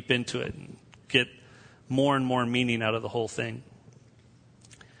really deep into it and get more and more meaning out of the whole thing.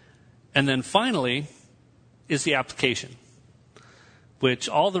 And then finally, is the application, which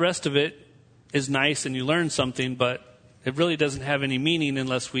all the rest of it is nice and you learn something, but it really doesn't have any meaning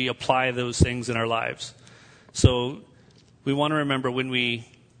unless we apply those things in our lives. So we want to remember when we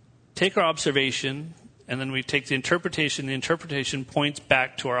take our observation and then we take the interpretation points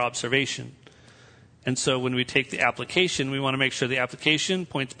back to our observation. And so when we take the application, we want to make sure the application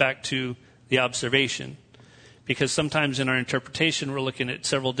points back to the observation. Because sometimes in our interpretation, we're looking at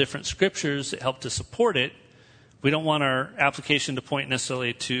several different scriptures that help to support it. We don't want our application to point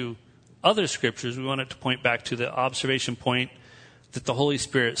necessarily to other scriptures. We want it to point back to the observation point that the Holy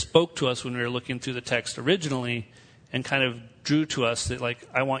Spirit spoke to us when we were looking through the text originally and kind of drew to us that, like,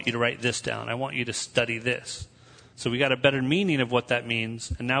 I want you to write this down. I want you to study this. So we got a better meaning of what that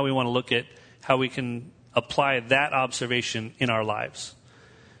means. And now we want to look at how we can apply that observation in our lives.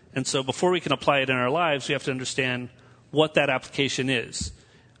 And so before we can apply it in our lives, we have to understand what that application is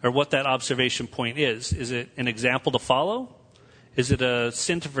or what that observation point is. Is it an example to follow? Is it a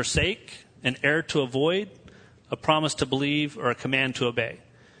sin to forsake, an error to avoid, a promise to believe, or a command to obey?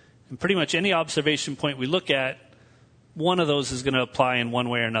 And pretty much any observation point we look at, one of those is going to apply in one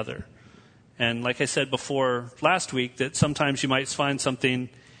way or another. And like I said before last week, that sometimes you might find something,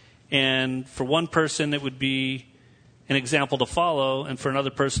 and for one person it would be an example to follow, and for another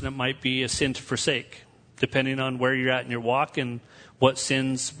person it might be a sin to forsake, depending on where you're at in your walk and what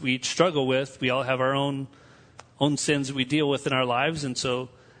sins we each struggle with. We all have our own sins that we deal with in our lives, and so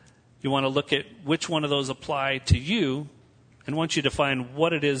you want to look at which one of those apply to you, and once you define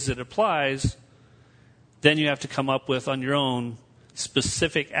what it is that applies, then you have to come up with on your own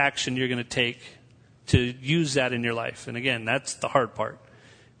specific action you're going to take to use that in your life. And again, that's the hard part,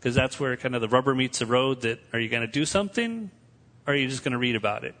 because that's where kind of the rubber meets the road. That are you going to do something, or are you just going to read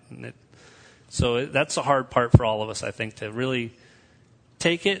about it? So that's the hard part for all of us, I think, to really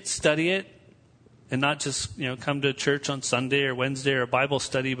take it, study it, and not just, come to church on Sunday or Wednesday or a Bible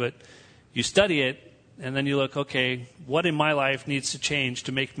study, but you study it, and then you look, okay, what in my life needs to change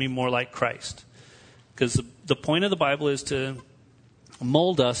to make me more like Christ? Because the point of the Bible is to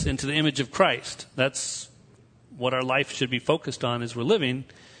mold us into the image of Christ. That's what our life should be focused on as we're living.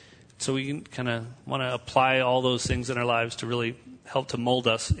 So we can kind of want to apply all those things in our lives to really help to mold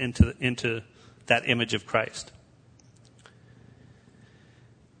us into that image of Christ.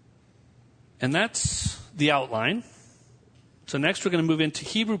 And that's the outline. So next we're going to move into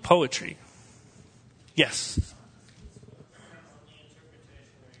Hebrew poetry. Yes.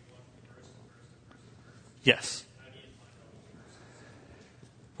 Yes.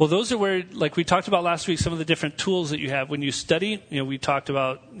 Well, those are where, like we talked about last week, some of the different tools that you have when you study. We talked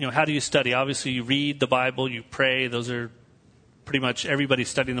about, how do you study? Obviously, you read the Bible, you pray. Those are pretty much everybody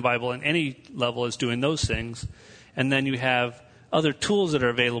studying the Bible at any level is doing those things. And then you have other tools that are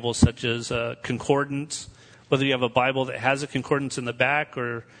available, such as concordance, whether you have a Bible that has a concordance in the back,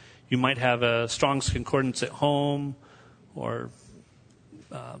 or you might have a Strong's Concordance at home, or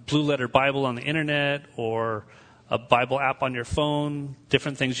Blue Letter Bible on the internet, or a Bible app on your phone,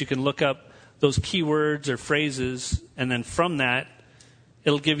 different things. You can look up those keywords or phrases, and then from that,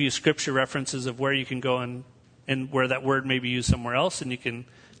 it'll give you scripture references of where you can go and where that word may be used somewhere else, and you can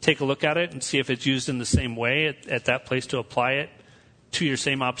take a look at it and see if it's used in the same way at that place to apply it to your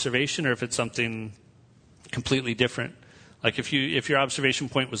same observation, or if it's something completely different. Like if your observation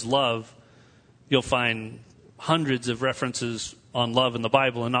point was love, you'll find hundreds of references on love in the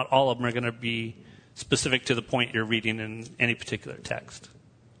Bible, and not all of them are going to be specific to the point you're reading in any particular text.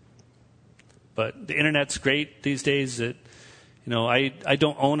 But the internet's great these days. That I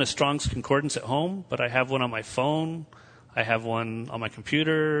don't own a Strong's Concordance at home, but I have one on my phone. I have one on my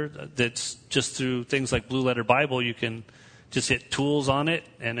computer. That's just through things like Blue Letter Bible. You can just hit tools on it,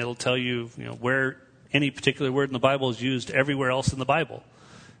 and it'll tell you, where any particular word in the Bible is used everywhere else in the Bible.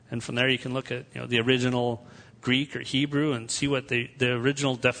 And from there you can look at, the original Greek or Hebrew and see what the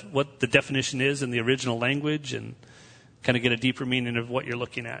original what the definition is in the original language, and kind of get a deeper meaning of what you're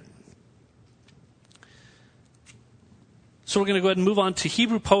looking at. So we're going to go ahead and move on to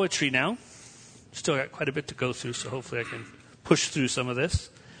Hebrew poetry now. Still got quite a bit to go through, so hopefully I can push through some of this.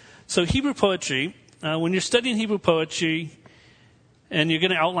 So Hebrew poetry, when you're studying Hebrew poetry and you're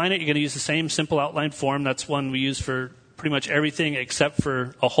going to outline it, you're going to use the same simple outline form. That's one we use for pretty much everything except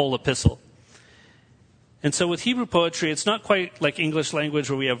for a whole epistle. And so with Hebrew poetry, it's not quite like English language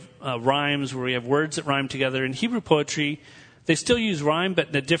where we have rhymes, where we have words that rhyme together. In Hebrew poetry, they still use rhyme, but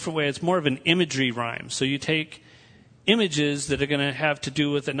in a different way. It's more of an imagery rhyme. So you take images that are going to have to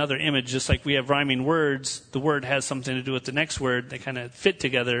do with another image, just like we have rhyming words. The word has something to do with the next word. They kind of fit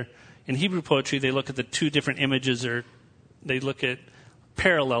together. In Hebrew poetry, they look at the two different images, or they look at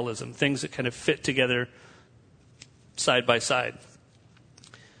parallelism, things that kind of fit together side by side.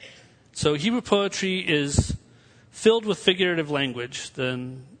 So Hebrew poetry is filled with figurative language.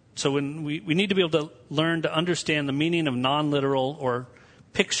 So when we need to be able to learn to understand the meaning of non-literal or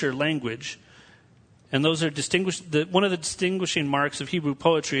picture language. And those are one of the distinguishing marks of Hebrew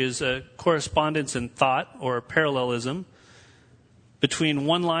poetry is a correspondence in thought or parallelism between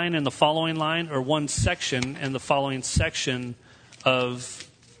one line and the following line, or one section and the following section of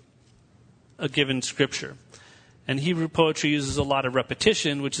a given scripture. And Hebrew poetry uses a lot of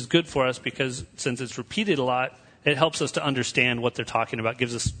repetition, which is good for us because since it's repeated a lot, it helps us to understand what they're talking about,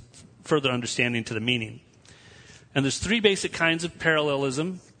 gives us further understanding to the meaning. And there's three basic kinds of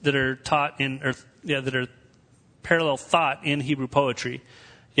parallelism that are that are parallel thought in Hebrew poetry.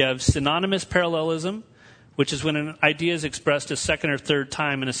 You have synonymous parallelism, which is when an idea is expressed a second or third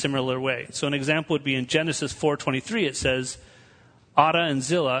time in a similar way. So an example would be in Genesis 4:23. It says, Ada and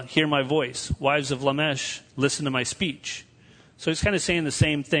Zillah, hear my voice. Wives of Lamesh, listen to my speech. So he's kind of saying the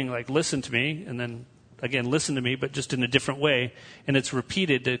same thing, like listen to me, and then again, listen to me, but just in a different way. And it's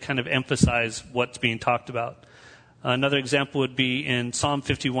repeated to kind of emphasize what's being talked about. Another example would be in Psalm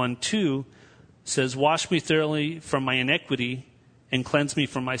 51:2. Says, wash me thoroughly from my iniquity and cleanse me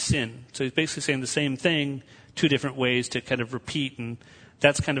from my sin. So he's basically saying the same thing, two different ways to kind of repeat. And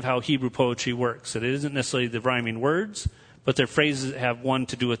that's kind of how Hebrew poetry works. It isn't necessarily the rhyming words, but their phrases have one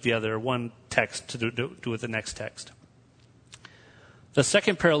to do with the other, one text to do with the next text. The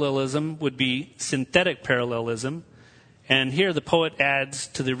second parallelism would be synthetic parallelism. And here the poet adds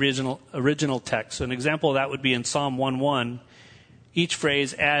to the original text. So an example of that would be in Psalm 1:1. Each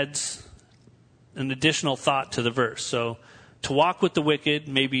phrase adds an additional thought to the verse. So to walk with the wicked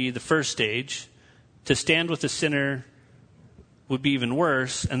may be the first stage. To stand with the sinner would be even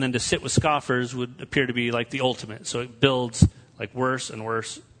worse. And then to sit with scoffers would appear to be like the ultimate. So it builds like worse and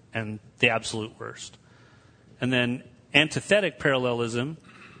worse and the absolute worst. And then antithetic parallelism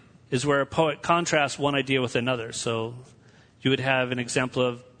is where a poet contrasts one idea with another. So you would have an example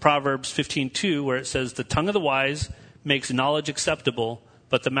of Proverbs 15:2 where it says, the tongue of the wise makes knowledge acceptable,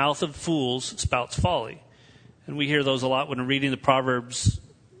 but the mouth of fools spouts folly. And we hear those a lot when we're reading the Proverbs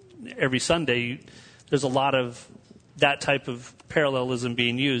every Sunday. There's a lot of that type of parallelism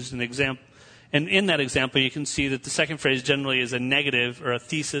being used. And in that example, you can see that the second phrase generally is a negative or a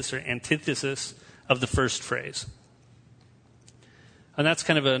thesis or antithesis of the first phrase. And that's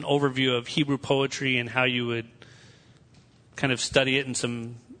kind of an overview of Hebrew poetry and how you would kind of study it and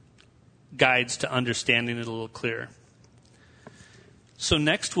some guides to understanding it a little clearer. So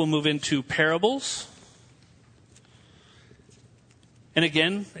next we'll move into parables. And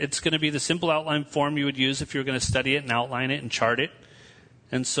again, it's going to be the simple outline form you would use if you were going to study it and outline it and chart it.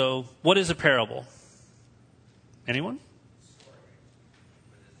 And so, what is a parable? Anyone?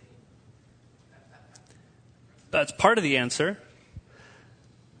 That's part of the answer.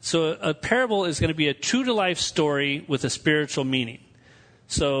 So a parable is going to be a true-to-life story with a spiritual meaning.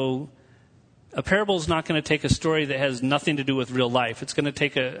 So a parable is not going to take a story that has nothing to do with real life. It's going to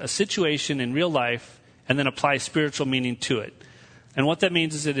take a situation in real life and then apply spiritual meaning to it. And what that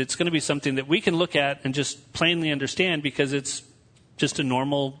means is that it's going to be something that we can look at and just plainly understand because it's just a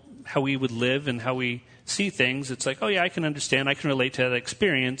normal, how we would live and how we see things. It's like, oh yeah, I can understand, I can relate to that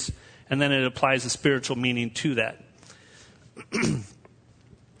experience, and then it applies a spiritual meaning to that.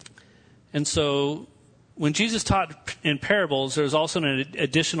 And so when Jesus taught in parables, there was also an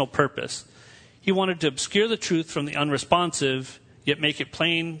additional purpose. He wanted to obscure the truth from the unresponsive, yet make it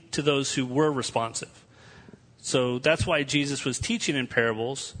plain to those who were responsive. So that's why Jesus was teaching in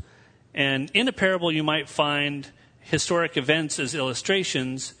parables. And in a parable, you might find historic events as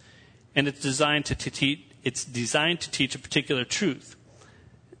illustrations, and it's designed to teach a particular truth.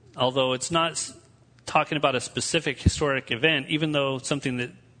 Although it's not talking about a specific historic event, even though something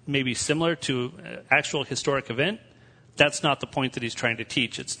that may be similar to an actual historic event, that's not the point that he's trying to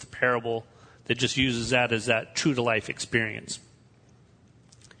teach. It's the parable that just uses that as that true-to-life experience.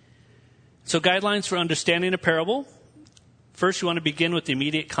 So guidelines for understanding a parable. First, you want to begin with the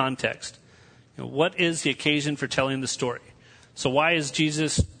immediate context. What is the occasion for telling the story? So why is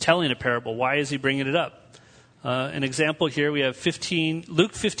Jesus telling a parable? Why is he bringing it up? An example here, we have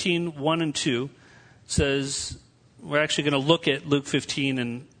Luke 15, 1 and 2 says, we're actually going to look at Luke 15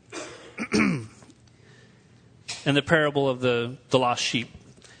 and and the parable of the lost sheep.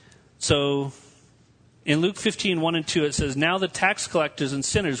 So in Luke 15, 1 and 2, it says, now the tax collectors and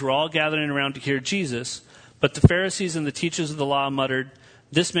sinners were all gathering around to hear Jesus, but the Pharisees and the teachers of the law muttered,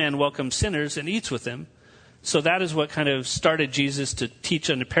 this man welcomes sinners and eats with them. So that is what kind of started Jesus to teach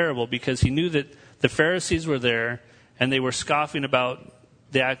on the parable, because he knew that the Pharisees were there and they were scoffing about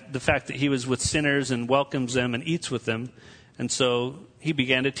the fact that he was with sinners and welcomes them and eats with them. And so he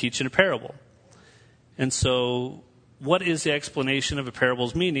began to teach in a parable. And so what is the explanation of a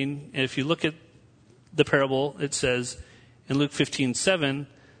parable's meaning? And if you look at the parable, it says in Luke 15:7,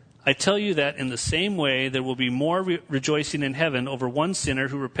 I tell you that in the same way there will be more rejoicing in heaven over one sinner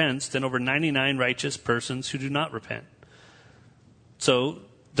who repents than over 99 righteous persons who do not repent. So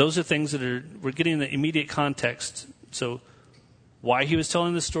those are things that we're getting the immediate context. So why he was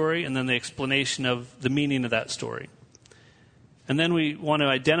telling the story, and then the explanation of the meaning of that story. And then we want to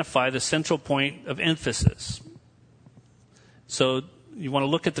identify the central point of emphasis. So you want to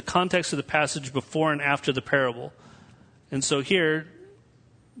look at the context of the passage before and after the parable. And so here,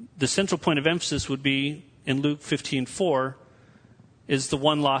 the central point of emphasis would be in Luke 15:4 is the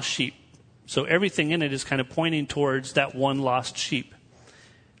one lost sheep. So everything in it is kind of pointing towards that one lost sheep.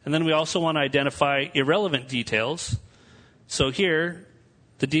 And then we also want to identify irrelevant details. So here,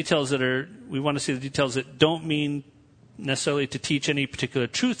 we want to see the details that don't mean necessarily to teach any particular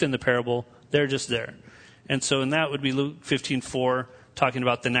truth in the parable. They're just there. And so in that would be Luke 15:4, talking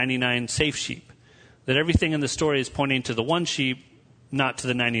about the 99 safe sheep. That everything in the story is pointing to the one sheep, not to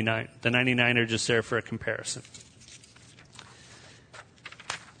the 99. The 99 are just there for a comparison.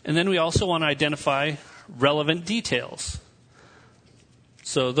 And then we also want to identify relevant details.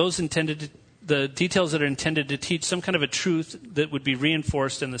 So the details that are intended to teach some kind of a truth that would be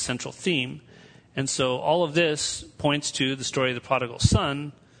reinforced in the central theme. And so all of this points to the story of the prodigal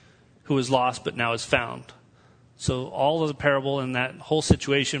son who was lost but now is found. So all of the parable and that whole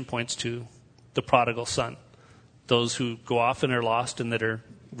situation points to the prodigal son, those who go off and are lost and that are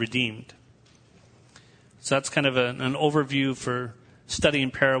redeemed. So that's kind of an overview for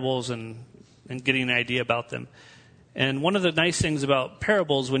studying parables and getting an idea about them. And one of the nice things about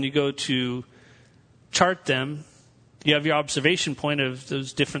parables, when you go to chart them, you have your observation point of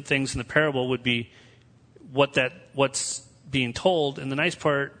those different things in the parable would be what's being told. And the nice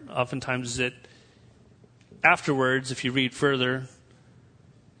part oftentimes is that afterwards, if you read further,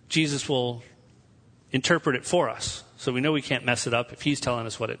 Jesus will interpret it for us. So we know we can't mess it up if he's telling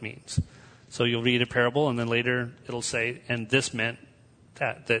us what it means. So you'll read a parable and then later it'll say, and this meant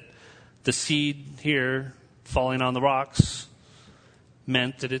that the seed here falling on the rocks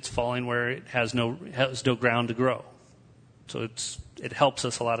meant that it's falling where it has no ground to grow. So it helps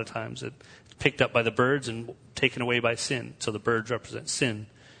us a lot of times. It's picked up by the birds and taken away by sin. So the birds represent sin.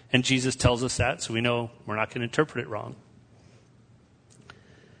 And Jesus tells us that, so we know we're not going to interpret it wrong.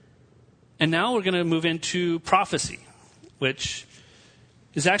 And now we're going to move into prophecy, which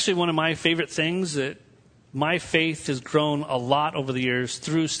is actually one of my favorite things. That my faith has grown a lot over the years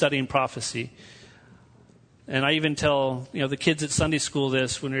through studying prophecy. And I even tell the kids at Sunday school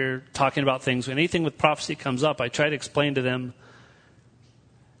this when we're talking about things. When anything with prophecy comes up, I try to explain to them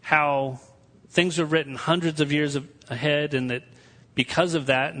how things are written hundreds of years ahead, and that because of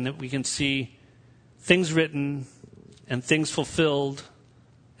that, and that we can see things written and things fulfilled,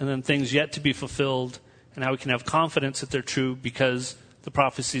 and then things yet to be fulfilled, and how we can have confidence that they're true because the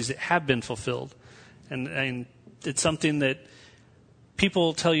prophecies that have been fulfilled. And it's something that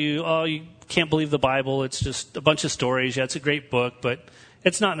people tell you, oh, you can't believe the Bible. It's just a bunch of stories. Yeah, it's a great book, but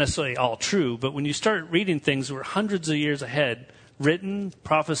it's not necessarily all true. But when you start reading things that were hundreds of years ahead, written,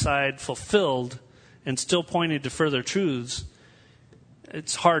 prophesied, fulfilled, and still pointing to further truths,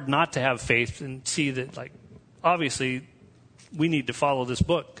 it's hard not to have faith and see that, obviously, we need to follow this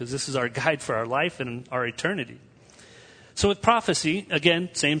book because this is our guide for our life and our eternity. So with prophecy, again,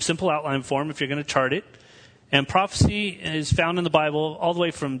 same simple outline form if you're going to chart it. And prophecy is found in the Bible all the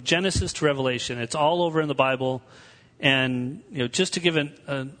way from Genesis to Revelation. It's all over in the Bible. And just to give an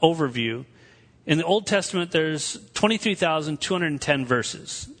overview, in the Old Testament there's 23,210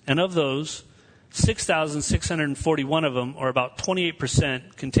 verses. And of those, 6,641 of them, or about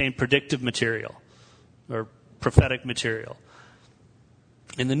 28%, contain predictive material or prophetic material.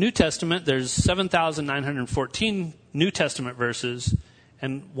 In the New Testament, there's 7,914 New Testament verses,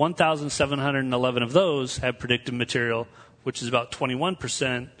 and 1,711 of those have predictive material, which is about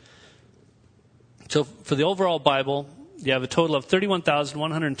 21%. So for the overall Bible, you have a total of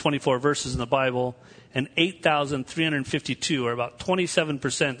 31,124 verses in the Bible, and 8,352, or about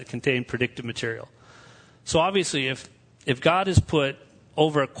 27%, that contain predictive material. So obviously, if God has put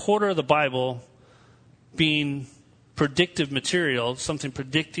over a quarter of the Bible being predictive material, something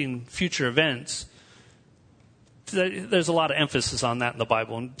predicting future events, there's a lot of emphasis on that in the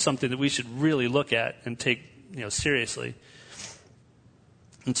Bible, and something that we should really look at and take seriously.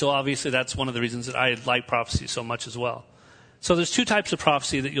 And so obviously that's one of the reasons that I like prophecy so much as well. So there's two types of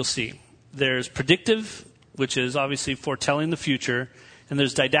prophecy that you'll see. There's predictive, which is obviously foretelling the future, And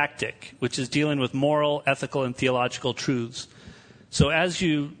there's didactic, which is dealing with moral, ethical, and theological truths. So as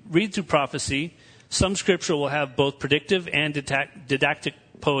you read through prophecy, some scripture will have both predictive and didactic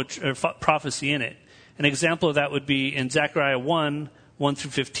prophecy in it. An example of that would be in Zechariah 1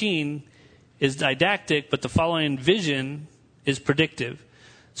 through 15 is didactic, but the following vision is predictive.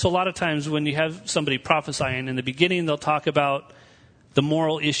 So a lot of times when you have somebody prophesying, in the beginning they'll talk about the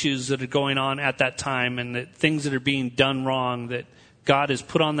moral issues that are going on at that time and that things that are being done wrong, that God has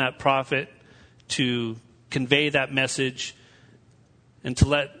put on that prophet to convey that message and to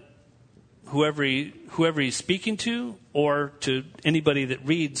let whoever he's speaking to or to anybody that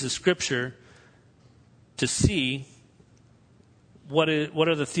reads the scripture to see what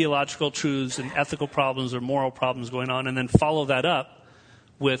are the theological truths and ethical problems or moral problems going on, and then follow that up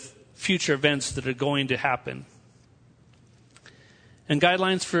with future events that are going to happen. And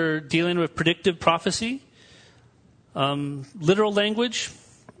guidelines for dealing with predictive prophecy. Literal language,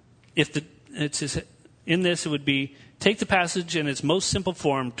 in this it would be, take the passage in its most simple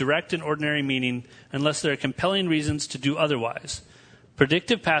form, direct and ordinary meaning, unless there are compelling reasons to do otherwise.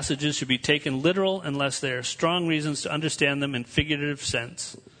 Predictive passages should be taken literal unless there are strong reasons to understand them in figurative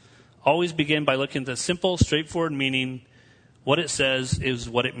sense. Always begin by looking at the simple, straightforward meaning. What it says is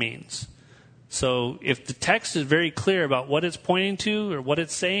what it means. So if the text is very clear about what it's pointing to or what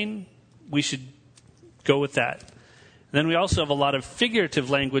it's saying, we should go with that. Then we also have a lot of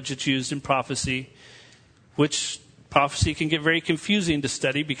figurative language that's used in prophecy, which prophecy can get very confusing to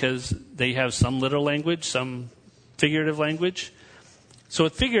study because they have some literal language, some figurative language. So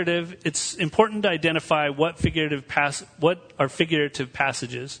with figurative, it's important to identify what are figurative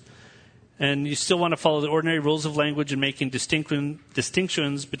passages. And you still want to follow the ordinary rules of language in making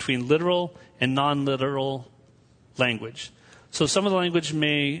distinctions between literal and non-literal language. So some of the language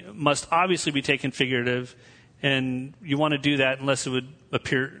must obviously be taken figurative, and you want to do that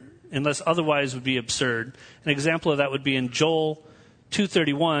unless otherwise would be absurd. An example of that would be in Joel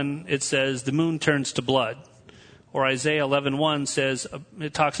 2:31. It says the moon turns to blood. Or Isaiah 11:1 says,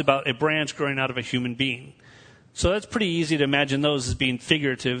 it talks about a branch growing out of a human being. So that's pretty easy to imagine those as being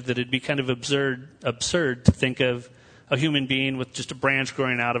figurative, that it'd be kind of absurd to think of a human being with just a branch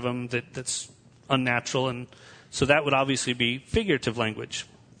growing out of him that's unnatural. And so that would obviously be figurative language.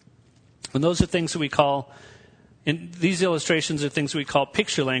 And those are things that we call, these illustrations are things that we call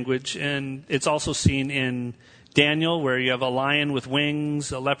picture language. And it's also seen in Daniel, where you have a lion with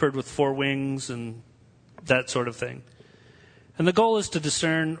wings, a leopard with 4 wings, and that sort of thing. And the goal is to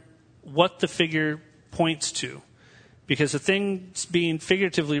discern what the figure points to, because the things being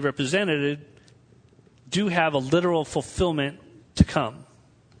figuratively represented do have a literal fulfillment to come.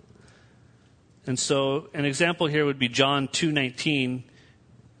 And so an example here would be John 2:19,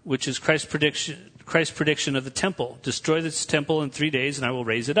 which is Christ's prediction of the temple. Destroy this temple in 3 days and I will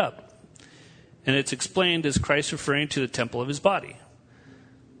raise it up. And it's explained as Christ referring to the temple of his body.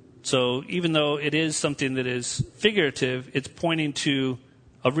 So even though it is something that is figurative, it's pointing to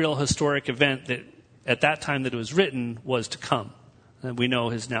a real historic event that at that time that it was written was to come, and we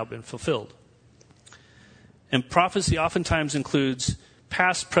know has now been fulfilled. And prophecy oftentimes includes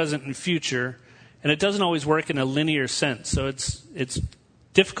past, present, and future, and it doesn't always work in a linear sense. So it's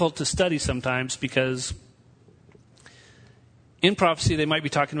difficult to study sometimes because in prophecy they might be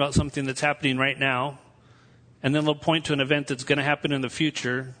talking about something that's happening right now, and then they'll point to an event that's going to happen in the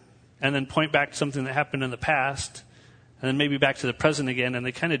future, and then point back to something that happened in the past, and then maybe back to the present again, and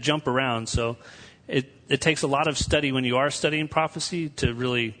they kind of jump around. So it takes a lot of study when you are studying prophecy to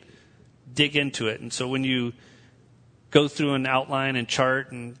really dig into it. And so when you go through an outline and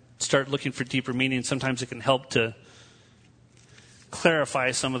chart and start looking for deeper meaning, sometimes it can help to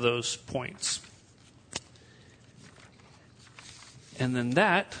clarify some of those points. And then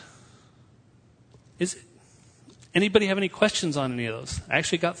that is it. Anybody have any questions on any of those? I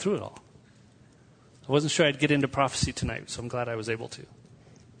actually got through it all. I wasn't sure I'd get into prophecy tonight, so I'm glad I was able to.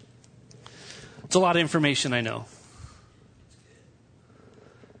 It's a lot of information, I know.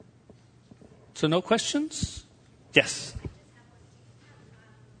 So no questions? Yes.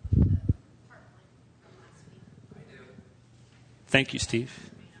 Thank you,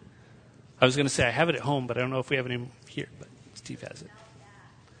 Steve. I was going to say I have it at home, but I don't know if we have any here, but Steve has it.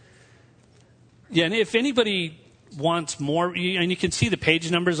 Yeah, and if anybody wants more, and you can see the page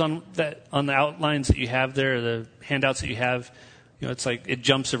numbers on the outlines that you have there, the handouts that you have. You know, it's like it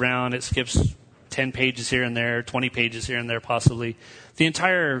jumps around, it skips 10 pages here and there, 20 pages here and there possibly. The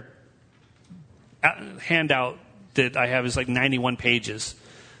entire handout that I have is like 91 pages,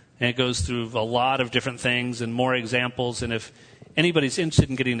 and it goes through a lot of different things and more examples. And if anybody's interested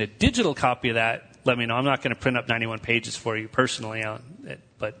in getting a digital copy of that, let me know. I'm not going to print up 91 pages for you personally,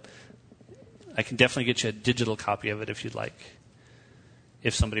 but I can definitely get you a digital copy of it if you'd like,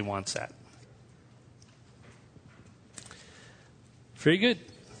 if somebody wants that. Very good.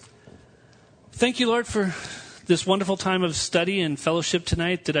 Thank you, Lord, for this wonderful time of study and fellowship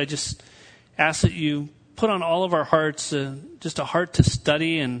tonight, that I just ask that you put on all of our hearts just a heart to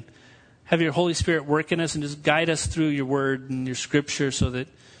study and have your Holy Spirit work in us and just guide us through your word and your scripture so that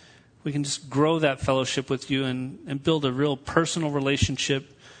we can just grow that fellowship with you and build a real personal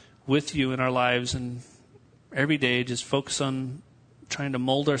relationship with you in our lives, and every day just focus on trying to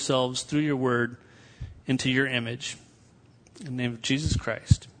mold ourselves through your word into your image. In the name of Jesus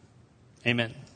Christ, amen.